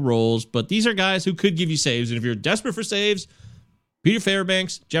Tampa rolls, but these are guys who could give you saves. And if you're desperate for saves, Peter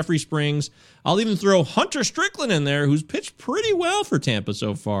Fairbanks, Jeffrey Springs. I'll even throw Hunter Strickland in there, who's pitched pretty well for Tampa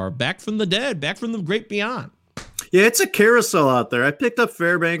so far. Back from the dead, back from the great beyond. Yeah, it's a carousel out there. I picked up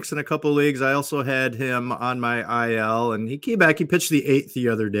Fairbanks in a couple leagues. I also had him on my IL, and he came back. He pitched the 8th the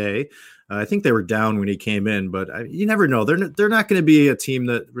other day. I think they were down when he came in, but you never know. They're not going to be a team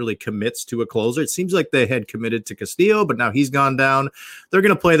that really commits to a closer. It seems like they had committed to Castillo, but now he's gone down. They're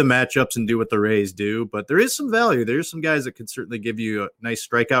going to play the matchups and do what the Rays do, but there is some value. There's some guys that could certainly give you nice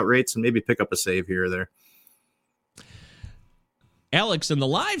strikeout rates and maybe pick up a save here or there. Alex in the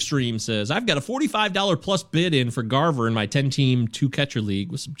live stream says, I've got a $45 plus bid in for Garver in my 10-team 2-catcher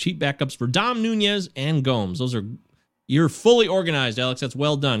league with some cheap backups for Dom Nunez and Gomes. You're fully organized, Alex. That's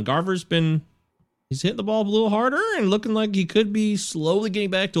well done. Garver's he's hitting the ball a little harder and looking like he could be slowly getting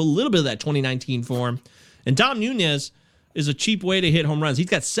back to a little bit of that 2019 form. And Dom Nunez is a cheap way to hit home runs. He's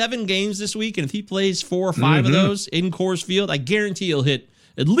got 7 games this week, and if he plays 4 or 5 of those in Coors Field, I guarantee he'll hit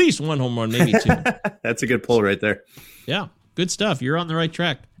at least 1 home run, maybe 2. That's a good pull right there. Yeah, good stuff. You're on the right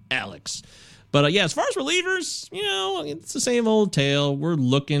track, Alex. But yeah, as far as relievers, it's the same old tale. We're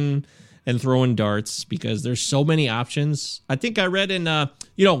looking and throwing darts because there's so many options. I think I read in,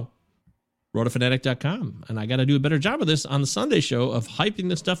 rotofanatic.com, and I got to do a better job of this on the Sunday show of hyping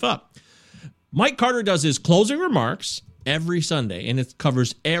this stuff up. Mike Carter does his closing remarks every Sunday, and it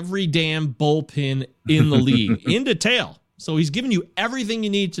covers every damn bullpen in the league in detail. So he's giving you everything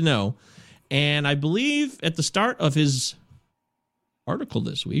you need to know. And I believe at the start of his article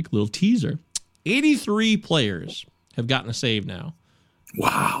this week, little teaser, 83 players have gotten a save now.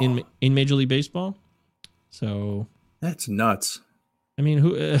 Wow. In Major League Baseball. So that's nuts. I mean,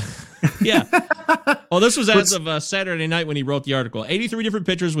 who? Yeah. Well, this was as of Saturday night when he wrote the article. 83 different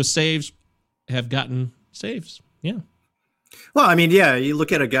pitchers with saves have gotten saves. Yeah. Well, I mean, yeah, you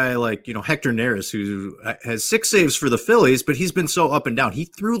look at a guy like, Hector Neris, who has 6 saves for the Phillies, but he's been so up and down. He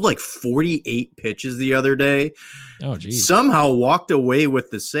threw like 48 pitches the other day. Oh, geez. Somehow walked away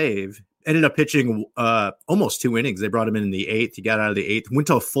with the save. Ended up pitching almost 2 innings. They brought him in the 8th. He got out of the 8th, went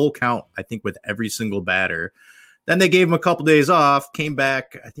to a full count, I think, with every single batter. Then they gave him a couple days off, came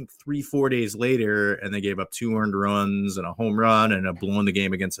back, I think 3-4 days later, and they gave up 2 earned runs and a home run and a blow in the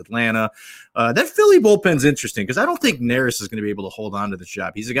game against Atlanta. That Philly bullpen's interesting because I don't think Neris is going to be able to hold on to this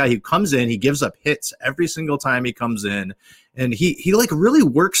job. He's a guy who comes in, he gives up hits every single time he comes in, and he like really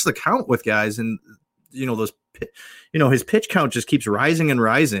works the count with guys, and his pitch count just keeps rising and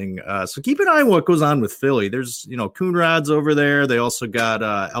rising. So keep an eye on what goes on with Philly. There's, Coonrod's over there. They also got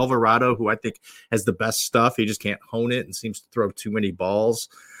Alvarado, who I think has the best stuff. He just can't hone it and seems to throw too many balls.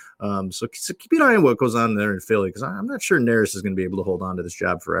 So keep an eye on what goes on there in Philly because I'm not sure Neris is going to be able to hold on to this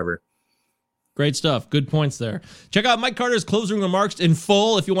job forever. Great stuff. Good points there. Check out Mike Carter's closing remarks in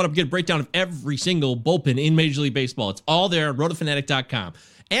full if you want to get a breakdown of every single bullpen in Major League Baseball. It's all there at rotofanatic.com.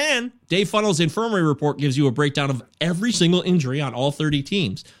 And Dave Funnell's Infirmary Report gives you a breakdown of every single injury on all 30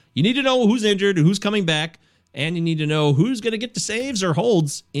 teams. You need to know who's injured and who's coming back, and you need to know who's going to get the saves or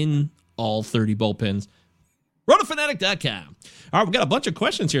holds in all 30 bullpens. Rotofanatic.com. All right, we've got a bunch of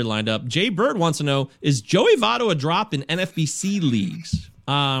questions here lined up. Jay Bird wants to know, is Joey Votto a drop in NFBC leagues?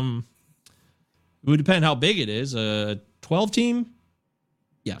 It would depend how big it is. A 12-team?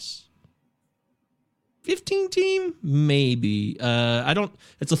 Yes. 15-team? Maybe.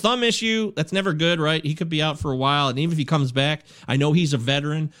 It's a thumb issue. That's never good, right? He could be out for a while, and even if he comes back, I know he's a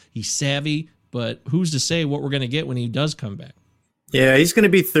veteran. He's savvy, but who's to say what we're going to get when he does come back? Yeah, he's going to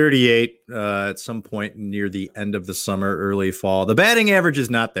be 38 at some point near the end of the summer, early fall. The batting average is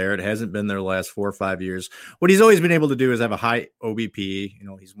not there. It hasn't been there the last 4 or 5 years. What he's always been able to do is have a high OBP.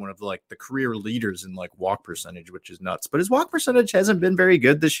 He's one of the career leaders in walk percentage, which is nuts. But his walk percentage hasn't been very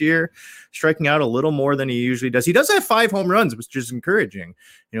good this year, striking out a little more than he usually does. He does have 5 home runs, which is encouraging.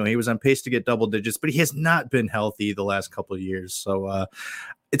 He was on pace to get double digits, but he has not been healthy the last couple of years. So,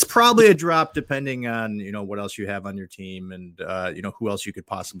 it's probably a drop depending on, what else you have on your team and, who else you could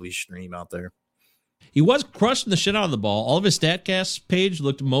possibly stream out there. He was crushing the shit out of the ball. All of his StatCast page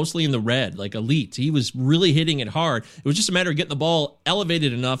looked mostly in the red, like elite. He was really hitting it hard. It was just a matter of getting the ball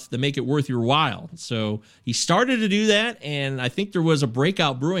elevated enough to make it worth your while. So he started to do that, and I think there was a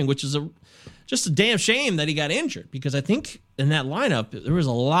breakout brewing, which is just a damn shame that he got injured because I think in that lineup there was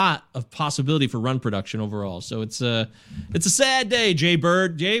a lot of possibility for run production overall. So it's a sad day, Jay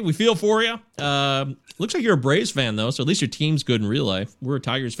Bird. Jay, we feel for you. Looks like you're a Braves fan though, so at least your team's good in real life. We're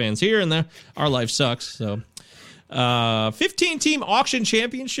Tigers fans here, and our life sucks. So 15-team auction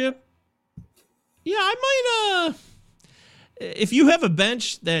championship. Yeah, I might. If you have a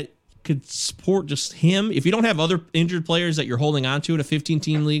bench that could support just him, if you don't have other injured players that you're holding on to in a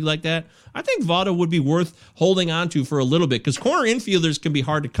 15-team league like that, I think Votto would be worth holding on to for a little bit because corner infielders can be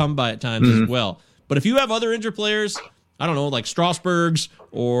hard to come by at times as well. But if you have other injured players, I don't know, like Strasburg's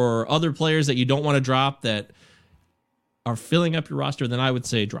or other players that you don't want to drop that are filling up your roster, then I would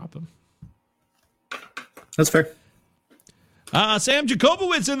say drop them. That's fair. Sam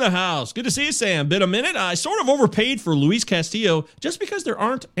Jacobowitz in the house. Good to see you, Sam. Been a minute. I sort of overpaid for Luis Castillo just because there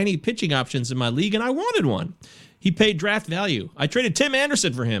aren't any pitching options in my league, and I wanted one. He paid draft value. I traded Tim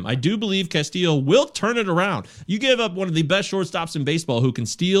Anderson for him. I do believe Castillo will turn it around. You give up one of the best shortstops in baseball who can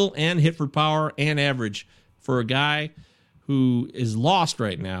steal and hit for power and average for a guy who is lost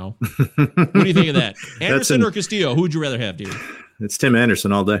right now. What do you think of that? Anderson or Castillo? Who would you rather have, dude? It's Tim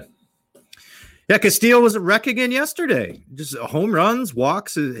Anderson all day. Yeah, Castillo was a wreck again yesterday. Just home runs,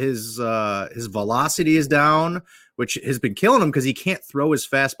 walks. His velocity is down, which has been killing him because he can't throw his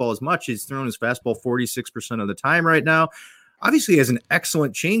fastball as much. He's throwing his fastball 46% of the time right now. Obviously, he has an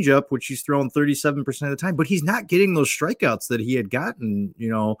excellent changeup, which he's throwing 37% of the time, but he's not getting those strikeouts that he had gotten,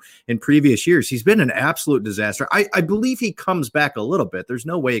 in previous years. He's been an absolute disaster. I believe he comes back a little bit. There's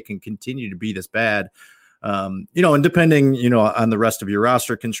no way it can continue to be this bad. And depending, on the rest of your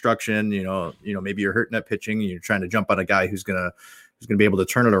roster construction, maybe you're hurting at pitching and you're trying to jump on a guy who's going to be able to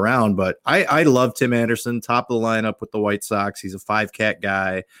turn it around. But I love Tim Anderson, top of the lineup with the White Sox. He's a 5-cat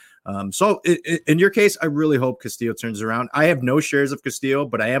guy. So in your case, I really hope Castillo turns around. I have no shares of Castillo,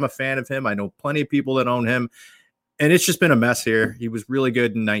 but I am a fan of him. I know plenty of people that own him. And it's just been a mess here. He was really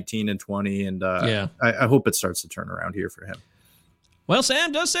good in 19 and 20, and Yeah. I hope it starts to turn around here for him. Well,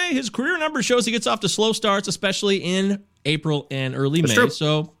 Sam does say his career number shows he gets off to slow starts, especially in April and early That's May. true.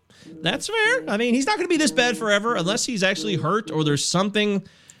 So that's fair. I mean, he's not going to be this bad forever unless he's actually hurt or there's something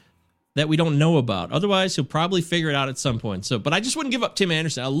that we don't know about. Otherwise, he'll probably figure it out at some point. So, but I just wouldn't give up Tim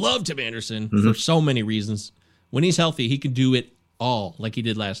Anderson. I love Tim Anderson for so many reasons. When he's healthy, he can do it all like he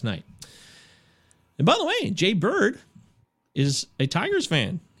did last night. And by the way, Jay Bird is a Tigers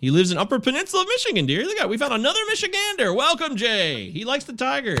fan. He lives in Upper Peninsula of Michigan, dear. Look at, we found another Michigander. Welcome, Jay. He likes the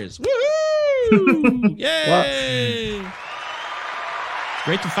Tigers. Woohoo! Yay! It's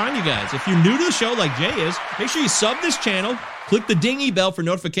great to find you guys. If you're new to the show like Jay is, make sure you sub this channel. Click the dingy bell for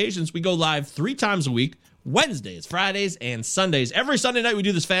notifications. We go live 3 times a week. Wednesdays, Fridays, and Sundays. Every Sunday night, we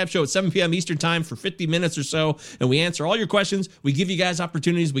do this Fab Show at 7 p.m. Eastern Time for 50 minutes or so, and we answer all your questions. We give you guys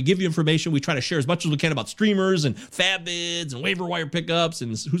opportunities. We give you information. We try to share as much as we can about streamers and Fab bids and waiver wire pickups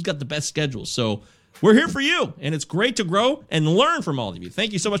and who's got the best schedules. So we're here for you, and it's great to grow and learn from all of you.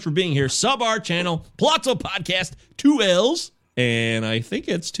 Thank you so much for being here. Sub our channel, Palazzo Podcast, 2 L's, and I think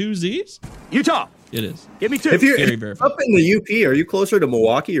it's 2 Z's. Utah. It is. Give me 2. If you're Gary verified. up in the UP, are you closer to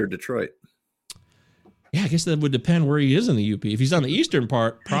Milwaukee or Detroit? Yeah, I guess that would depend where he is in the UP. If he's on the eastern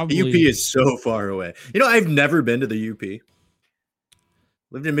part, probably. The UP is so far away. You know, I've never been to the UP.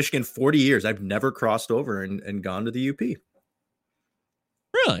 Lived in Michigan 40 years. I've never crossed over and gone to the UP.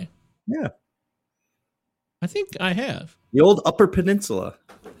 Really? Yeah. I think I have. The old Upper Peninsula.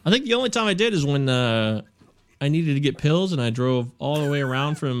 I think the only time I did is when I needed to get pills, and I drove all the way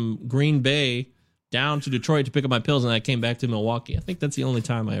around from Green Bay down to Detroit to pick up my pills, and I came back to Milwaukee. I think that's the only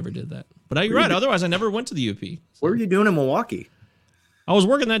time I ever did that. But you're right. Otherwise, I never went to the UP. What were you doing in Milwaukee? I was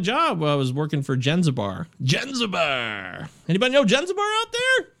working that job. I was working for Genzabar. Genzabar. Anybody know Genzabar out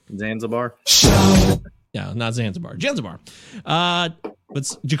there? Zanzibar? Yeah, not Zanzibar. Genzabar. But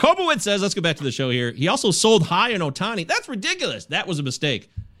Jacobowitz says, let's go back to the show here. He also sold high on Ohtani. That's ridiculous. That was a mistake.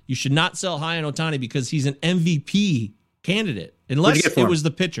 You should not sell high on Ohtani because he's an MVP candidate, unless it was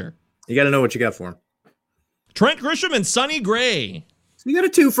the pitcher. You got to know what you got for him. Trent Grisham and Sonny Gray. So you got a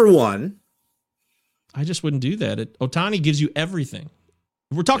 2 for 1. I just wouldn't do that. Ohtani gives you everything.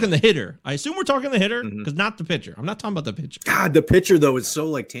 If we're talking the hitter, I assume we're talking the hitter because not the pitcher. I'm not talking about the pitcher. God, the pitcher, though, is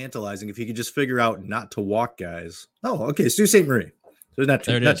so tantalizing if you could just figure out not to walk guys. Oh, okay. Stu St. Marie. So it's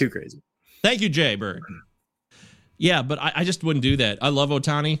not too crazy. Thank you, Jay Bird. Yeah, but I just wouldn't do that. I love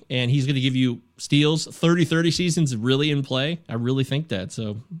Ohtani, and he's going to give you steals. 30-30 seasons really in play. I really think that.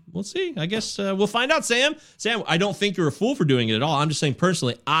 So we'll see. I guess we'll find out, Sam. Sam, I don't think you're a fool for doing it at all. I'm just saying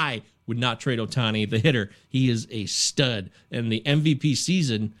personally, I would not trade Ohtani, the hitter. He is a stud, and the MVP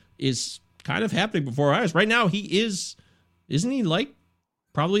season is kind of happening before our eyes. Right now, he is, isn't he like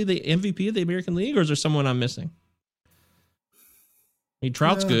probably the MVP of the American League, or is there someone I'm missing? I mean,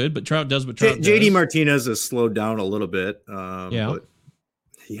 Trout's good, but Trout does what Trout does. JD Martinez has slowed down a little bit. Yeah. But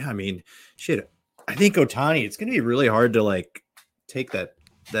yeah, I mean, shit. I think Ohtani, it's going to be really hard to take that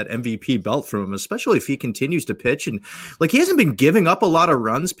MVP belt from him, especially if he continues to pitch. And he hasn't been giving up a lot of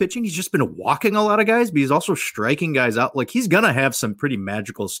runs pitching. He's just been walking a lot of guys, but he's also striking guys out. He's going to have some pretty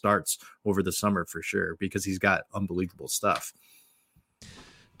magical starts over the summer for sure, because he's got unbelievable stuff.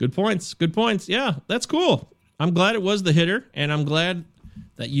 Good points. Good points. Yeah, that's cool. I'm glad it was the hitter, and I'm glad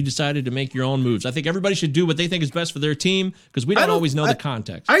that you decided to make your own moves. I think everybody should do what they think is best for their team, because we don't always know the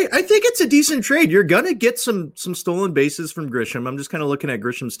context. I think it's a decent trade. You're going to get some stolen bases from Grisham. I'm just kind of looking at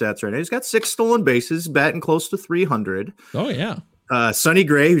Grisham's stats right now. He's got 6 stolen bases, batting close to 300. Oh, yeah. Sonny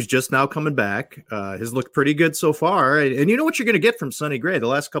Gray, who's just now coming back, has looked pretty good so far. And you know what you're going to get from Sonny Gray? The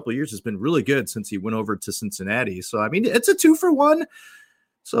last couple of years has been really good since he went over to Cincinnati. So, I mean, it's a 2 for 1.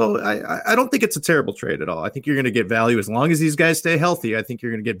 So I don't think it's a terrible trade at all. I think you're going to get value as long as these guys stay healthy. I think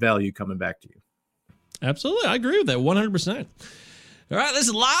you're going to get value coming back to you. Absolutely. I agree with that 100%. All right, this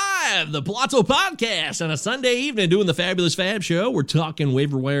is live, the Palazzo Podcast on a Sunday evening doing the Fabulous Fab Show. We're talking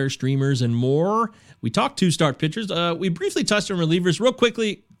waiver wire, streamers, and more. We talked 2-start pitchers. We briefly touched on relievers. Real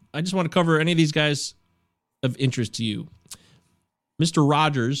quickly, I just want to cover any of these guys of interest to you. Mr.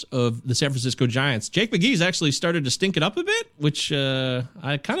 Rogers of the San Francisco Giants. Jake McGee's actually started to stink it up a bit, which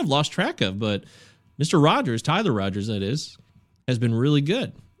I kind of lost track of. But Mr. Rogers, Tyler Rogers, that is, has been really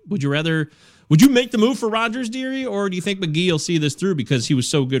good. Would you make the move for Rogers, dearie, or do you think McGee will see this through because he was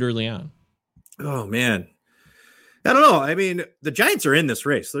so good early on? Oh, man. I don't know. I mean, the Giants are in this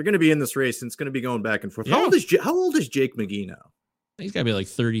race. They're going to be in this race, and it's going to be going back and forth. Yeah. How old is Jake McGee now? He's got to be like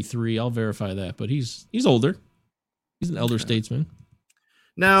 33. I'll verify that, but he's older. He's an elder statesman.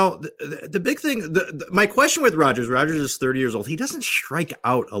 Now, the big thing, my question with Rogers is 30 years old. He doesn't strike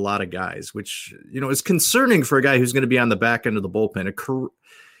out a lot of guys, which, is concerning for a guy who's going to be on the back end of the bullpen. A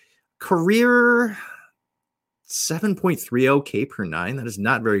career 7.30 K per nine. That is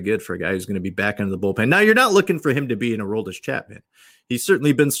not very good for a guy who's going to be back into the bullpen. Now, you're not looking for him to be an Aroldis Chapman. He's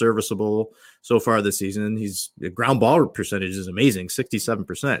certainly been serviceable so far this season. The ground ball percentage is amazing,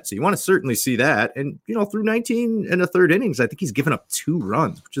 67%. So you want to certainly see that. And, through 19 and a third innings, I think he's given up 2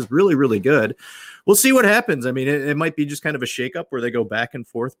 runs, which is really, really good. We'll see what happens. I mean, it might be just kind of a shakeup where they go back and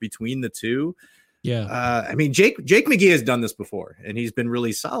forth between the two. Yeah. Jake McGee has done this before, and he's been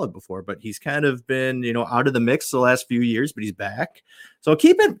really solid before, but he's kind of been, out of the mix the last few years, but he's back. So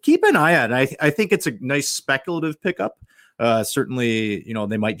keep an eye on it. I think it's a nice speculative pickup. Certainly,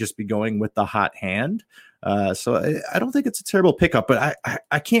 they might just be going with the hot hand. So I don't think it's a terrible pickup, but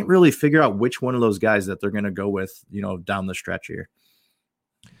I can't really figure out which one of those guys that they're going to go with, down the stretch here.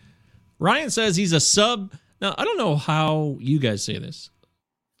 Ryan says he's a sub. Now, I don't know how you guys say this.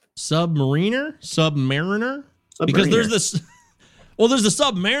 Submariner? Because there's this. Well, there's the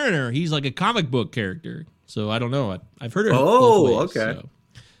Submariner. He's like a comic book character. So I don't know. I've heard it. Oh, both ways, okay. So.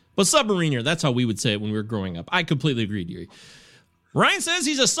 But Submariner, that's how we would say it when we were growing up. I completely agree, Yuri. Ryan says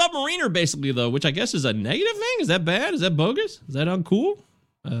he's a Submariner, basically, though, which I guess is a negative thing. Is that bad? Is that bogus? Is that uncool?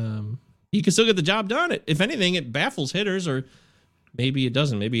 He can still get the job done. If anything, it baffles hitters, or maybe it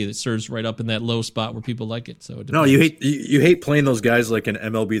doesn't. Maybe it serves right up in that low spot where people like it. So no, you hate playing those guys like in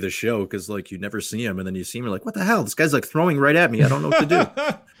MLB The Show, because like you never see them, and then you see them, you're like, what the hell? This guy's like throwing right at me. I don't know what to do.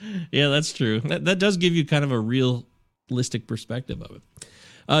 Yeah, that's true. That does give you kind of a realistic perspective of it.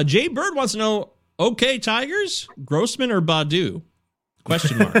 Jay Bird wants to know, okay, Tigers, Grossman or Badu?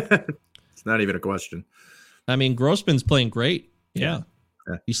 Question mark. It's not even a question. I mean, Grossman's playing great. Yeah.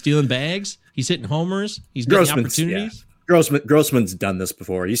 He's stealing bags. He's hitting homers. He's getting opportunities. Yeah. Grossman's done this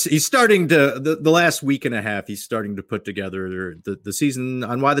before. He's starting to, the last week and a half, he's starting to put together the season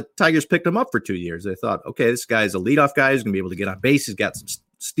on why the Tigers picked him up for 2 years. They thought, okay, this guy's a leadoff guy. He's going to be able to get on base. He's got some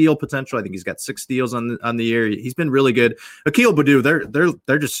steal potential. I think he's got 6 steals on the year. He's been really good. Akil Baddoo,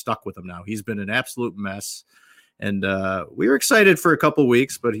 they're just stuck with him now. He's been an absolute mess. And we were excited for a couple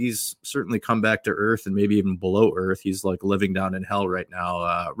weeks, but he's certainly come back to earth and maybe even below earth. He's like living down in hell right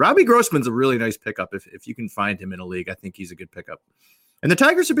now. Robbie Grossman's a really nice pickup. If you can find him in a league, I think he's a good pickup. And the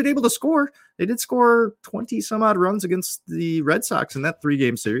Tigers have been able to score. They did score 20 some odd runs against the Red Sox in that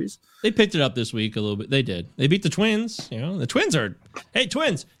 3-game series. They picked it up this week a little bit. They did. They beat the Twins. The Twins are, hey,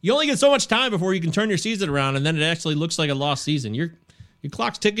 Twins, you only get so much time before you can turn your season around, and then it actually looks like a lost season. Your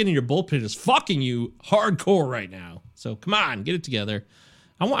clock's ticking and your bullpen is fucking you hardcore right now. So come on, get it together.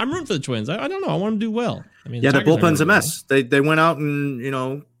 I'm rooting for the Twins. I don't know. I want them to do well. I mean, the bullpen's a mess. They went out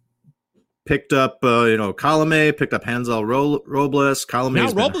and, picked up, Colome, picked up Hansel Robles.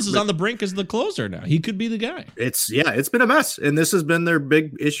 Now Robles is on the brink as the closer now. He could be the guy. It's been a mess. And this has been their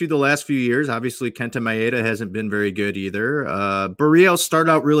big issue the last few years. Obviously, Kenta Maeda hasn't been very good either. Barrios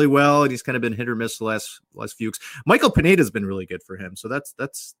started out really well, and he's kind of been hit or miss the last few weeks. Michael Pineda's been really good for him. So that's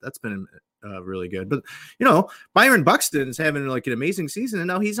been really good. But, Byron Buxton is having like an amazing season, and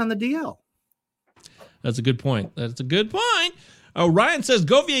now he's on the DL. That's a good point. Oh, Ryan says,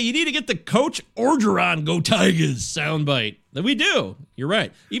 Govia, you need to get the Coach Orgeron Go Tigers soundbite. That we do. You're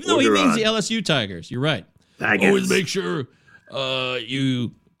right. Even though he means the LSU Tigers. You're right. Always make sure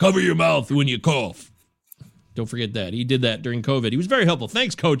you cover your mouth when you cough. Don't forget that. He did that during COVID. He was very helpful.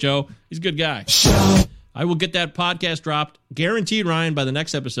 Thanks, Coach O. He's a good guy. I will get that podcast dropped. Guaranteed, Ryan, by the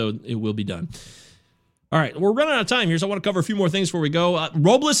next episode, it will be done. All right, we're running out of time here, so I want to cover a few more things before we go.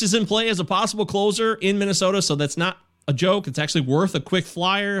 Robles is in play as a possible closer in Minnesota, so that's not a joke. It's actually worth a quick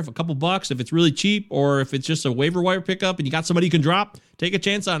flyer of a couple bucks if it's really cheap, or if it's just a waiver wire pickup and you got somebody you can drop. Take a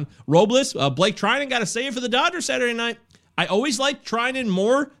chance on Robles. Blake Trinan got a save for the Dodgers Saturday night. I always liked Trinan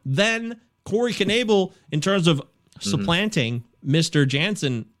more than Corey Knebel in terms of supplanting Mr.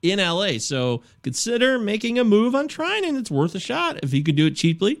 Jansen in LA. So consider making a move on Trinan. It's worth a shot if he could do it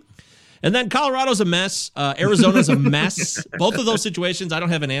cheaply. And then Colorado's a mess. Arizona's a mess. Both of those situations I don't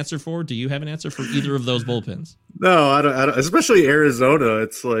have an answer for. Do you have an answer for either of those bullpens? No, I don't. Especially Arizona.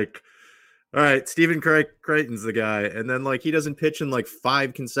 It's like, all right, Stephen Crichton's the guy. And then like he doesn't pitch in like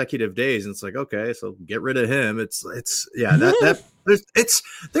 5 consecutive days. And it's like, okay, so get rid of him.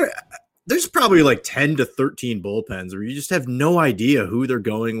 There's probably like 10 to 13 bullpens where you just have no idea who they're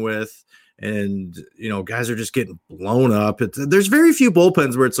going with. And, guys are just getting blown up. There's very few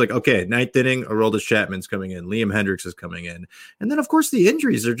bullpens where it's like, okay, 9th inning, Aroldis Chapman's coming in, Liam Hendricks is coming in. And then, of course, the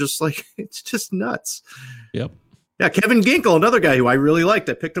injuries are just like, it's just nuts. Yep. Yeah, Kevin Ginkel, another guy who I really liked.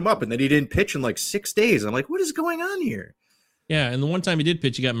 I picked him up, and then he didn't pitch in like 6 days. I'm like, what is going on here? Yeah, and the one time he did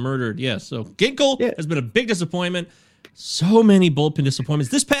pitch, he got murdered. Yeah, so Ginkel has been a big disappointment. So many bullpen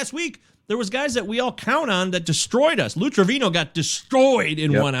disappointments. This past week, there was guys that we all count on that destroyed us. Lou Trevino got destroyed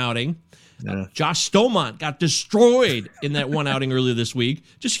in one outing. Yeah. Josh Stomont got destroyed in that one outing earlier this week.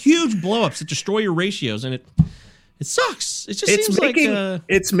 Just huge blowups that destroy your ratios, and it sucks. It just seems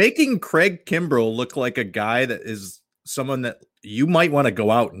it's making Craig Kimbrell look like a guy that is someone that you might want to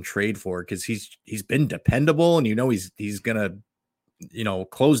go out and trade for because he's been dependable, and he's gonna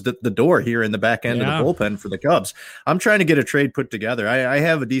close the door here in the back end of the bullpen for the Cubs. I'm trying to get a trade put together. I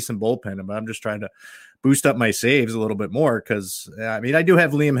have a decent bullpen, but I'm just trying to boost up my saves a little bit more because I do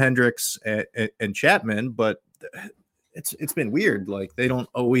have Liam Hendricks and Chapman, but it's been weird. Like they don't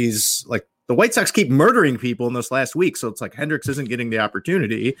always like the White Sox keep murdering people in this last week. So it's like Hendricks isn't getting the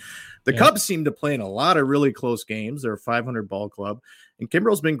opportunity. The Cubs seem to play in a lot of really close games. They're a 500 ball club, and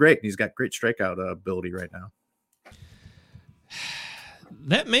Kimbrell's been great. And he's got great strikeout ability right now.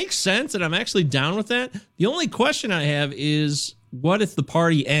 That makes sense, and I'm actually down with that. The only question I have is, what if the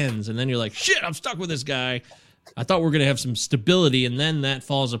party ends, and then you're like, shit, I'm stuck with this guy. I thought we were going to have some stability, and then that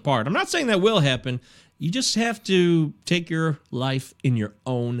falls apart. I'm not saying that will happen. You just have to take your life in your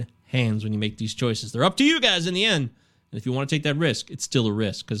own hands when you make these choices. They're up to you guys in the end. And if you want to take that risk, it's still a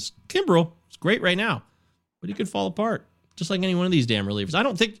risk, because Kimbrell is great right now, but he could fall apart, just like any one of these damn relievers. I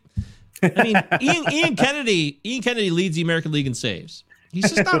don't think... Ian Kennedy leads the American League in saves. He's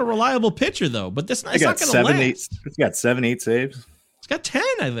just not a reliable pitcher, though. But it's not going to last. He's got 7-8 saves. He's got 10,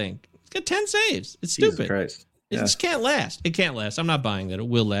 I think. He's got 10 saves. It's stupid. Jesus Christ. It just can't last. It can't last. I'm not buying that. It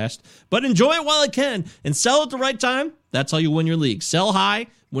will last. But enjoy it while it can and sell at the right time. That's how you win your league. Sell high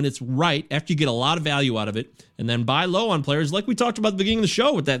when it's right after you get a lot of value out of it. And then buy low on players like we talked about at the beginning of the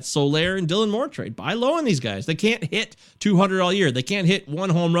show with that Soler and Dylan Moore trade. Buy low on these guys. They can't hit 200 all year. They can't hit one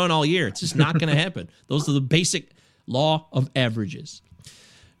home run all year. It's just not going to happen. Those are the basic law of averages.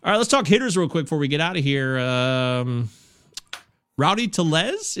 All right, let's talk hitters real quick before we get out of here. Rowdy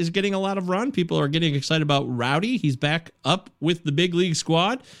Tellez is getting a lot of run. People are getting excited about Rowdy. He's back up with the big league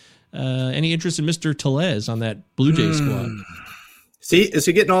squad. Any interest in Mr. Tellez on that Blue Jays squad? Is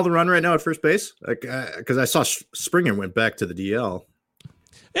he getting all the run right now at first base? Because I saw Springer went back to the DL.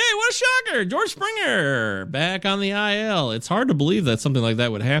 Hey, what a shocker. George Springer back on the IL. It's hard to believe that something like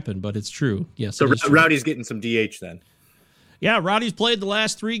that would happen, but it's true. Yes. So Rowdy's getting some DH then. Yeah, Rowdy's played the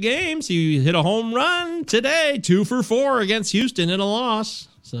last 3 games. He hit a home run today, 2 for 4 against Houston in a loss.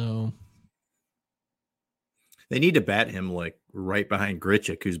 So they need to bat him like right behind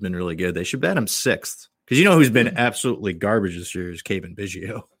Grichuk, who's been really good. They should bat him 6th because who's been absolutely garbage this year is Kevin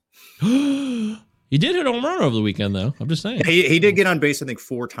Biggio. He did hit a home run over the weekend, though. I'm just saying. He did get on base, I think,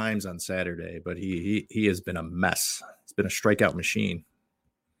 4 times on Saturday, but he has been a mess. It's been a strikeout machine.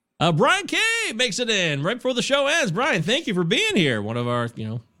 Brian K makes it in right before the show ends. Brian, thank you for being here. One of our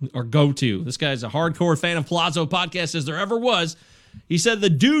go-to. This guy's a hardcore fan of Palazzo podcast as there ever was. He said the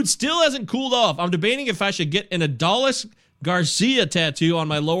dude still hasn't cooled off. I'm debating if I should get an Adolis Garcia tattoo on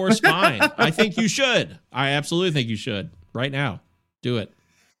my lower spine. I think you should. I absolutely think you should. Right now. Do it.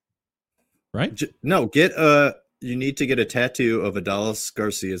 Right? No, you need to get a tattoo of Adolis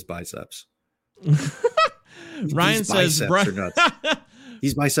Garcia's biceps. Ryan says,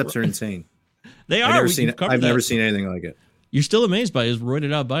 These biceps are insane. They are. I've never seen anything like it. You're still amazed by his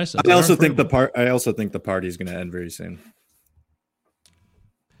roided out biceps. I also think the party is going to end very soon.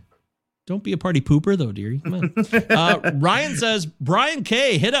 Don't be a party pooper, though, dearie. Come on. Ryan says, Brian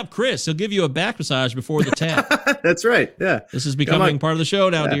K, hit up Chris. He'll give you a back massage before the tap. That's right. Yeah. This is becoming part of the show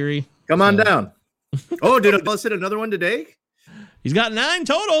now, dearie. Come on down. Oh, did Adolis hit another one today? He's got 9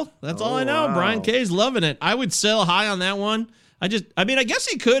 total. That's all I know. Wow. Brian K's loving it. I would sell high on that one. I guess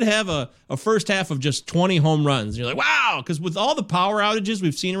he could have a first half of just 20 home runs. You're like, wow, because with all the power outages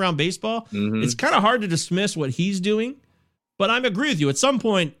we've seen around baseball, it's kind of hard to dismiss what he's doing. But I agree with you. At some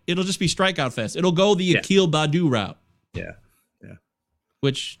point, it'll just be strikeout fest. It'll go the Akil Baddoo route. Yeah.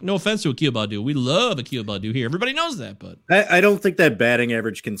 Which, no offense to Akil Baddoo. We love Akil Baddoo here. Everybody knows that. But I don't think that batting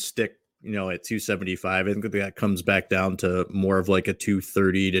average can stick, at 275. I think that comes back down to more of like a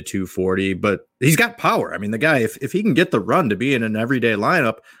 230 to 240. But he's got power. I mean, the guy, if he can get the run to be in an everyday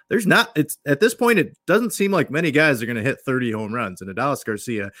lineup, at this point, it doesn't seem like many guys are going to hit 30 home runs. And Adolis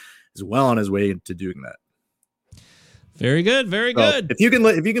Garcia is well on his way to doing that. Very good. Very good. If you can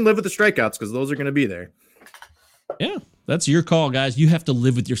live with the strikeouts, because those are going to be there. Yeah, that's your call, guys. You have to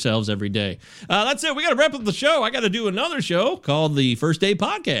live with yourselves every day. That's it. We got to wrap up the show. I got to do another show called the First Day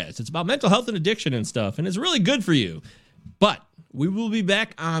Podcast. It's about mental health and addiction and stuff, and it's really good for you. But we will be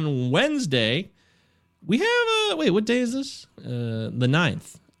back on Wednesday. We have what day is this? The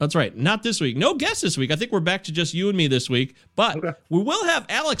 9th. That's right. Not this week. No guest this week. I think we're back to just you and me this week. But we will have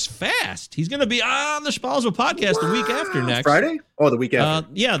Alex Fast. He's going to be on the Spalzo podcast the week after next. Friday? Oh, the week after.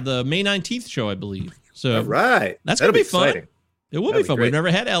 Yeah, the May 19th show, I believe. So all right. That's going to be fun. Exciting. It will be fun. We've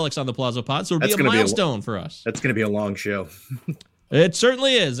never had Alex on the Plaza Pod, so it'll be a milestone for us. That's going to be a long show. It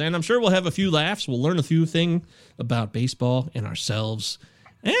certainly is. And I'm sure we'll have a few laughs. We'll learn a few things about baseball and ourselves.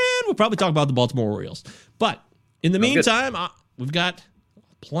 And we'll probably talk about the Baltimore Orioles. But in the meantime, we've got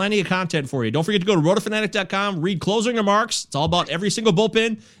plenty of content for you. Don't forget to go to rotofanatic.com, read closing remarks. It's all about every single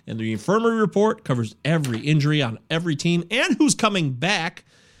bullpen. And the infirmary report covers every injury on every team and who's coming back.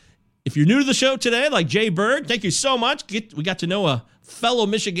 If you're new to the show today, like Jay Bird, thank you so much. We got to know a fellow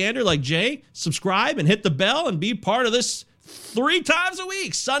Michigander like Jay. Subscribe and hit the bell and be part of this 3 times a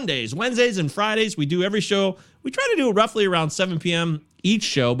week, Sundays, Wednesdays, and Fridays. We do every show. We try to do it roughly around 7 p.m. each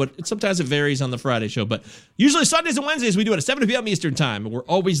show, but sometimes it varies on the Friday show. But usually Sundays and Wednesdays, we do it at 7 p.m. Eastern time, and we're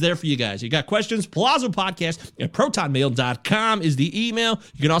always there for you guys. You got questions, Palazzo Podcast at protonmail.com is the email.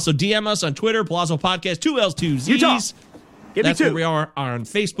 You can also DM us on Twitter, Palazzo Podcast, 2 L's, 2 Z's. Utah. That's where we are on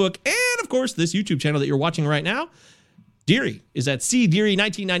Facebook. And, of course, this YouTube channel that you're watching right now. Deary is at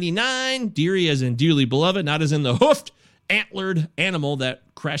CDeary1999. Deary as in dearly beloved, not as in the hoofed, antlered animal that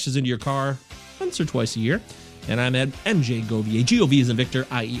crashes into your car once or twice a year. And I'm at MJ Govier, G-O-V as in Victor,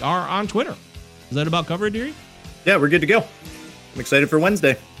 I-E-R on Twitter. Is that about covered, Deary? Yeah, we're good to go. I'm excited for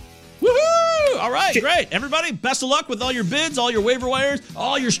Wednesday. Woohoo! All right, great. Everybody, best of luck with all your bids, all your waiver wires,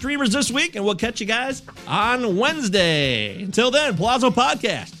 all your streamers this week, and we'll catch you guys on Wednesday. Until then, Palazzo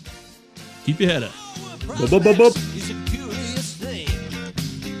Podcast. Keep your head up. It's a curious thing.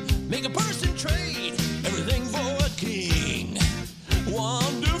 Make a person trade everything for a king.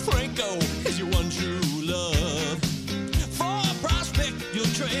 Wander Franco is your one true love. For a prospect, you'll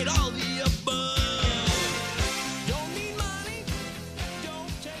trade all the above. Don't need money, don't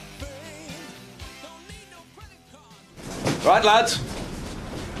take fame, don't need no credit card. Right, lads.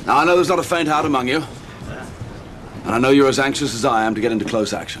 Now, I know there's not a faint heart among you. And I know you're as anxious as I am to get into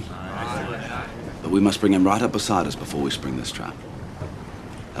close action. But we must bring him right up beside us before we spring this trap.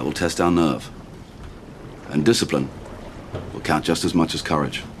 That will test our nerve. And discipline will count just as much as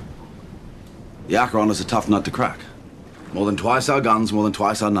courage. The Acheron is a tough nut to crack. More than twice our guns, more than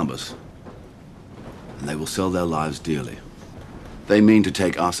twice our numbers. And they will sell their lives dearly. They mean to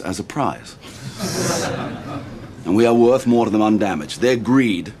take us as a prize. And we are worth more to them undamaged. Their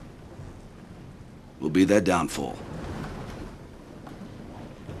greed will be their downfall.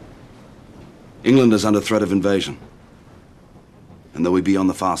 England is under threat of invasion. And though we be on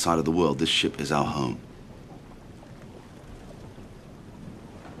the far side of the world, this ship is our home.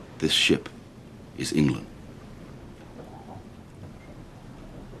 This ship is England.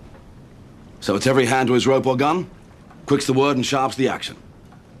 So it's every hand to his rope or gun, quick's the word and sharp's the action.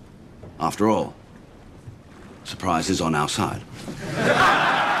 After all, surprise is on our side.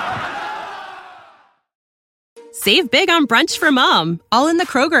 Save big on brunch for mom, all in the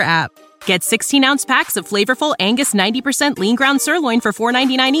Kroger app. Get 16-ounce packs of flavorful Angus 90% lean ground sirloin for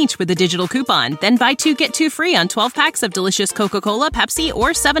 $4.99 each with a digital coupon. Then buy 2, get 2 free on 12 packs of delicious Coca-Cola, Pepsi, or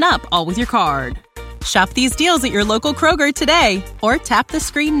 7-Up, all with your card. Shop these deals at your local Kroger today, or tap the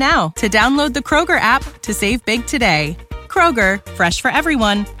screen now to download the Kroger app to save big today. Kroger, fresh for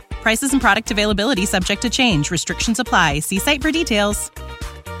everyone. Prices and product availability subject to change. Restrictions apply. See site for details.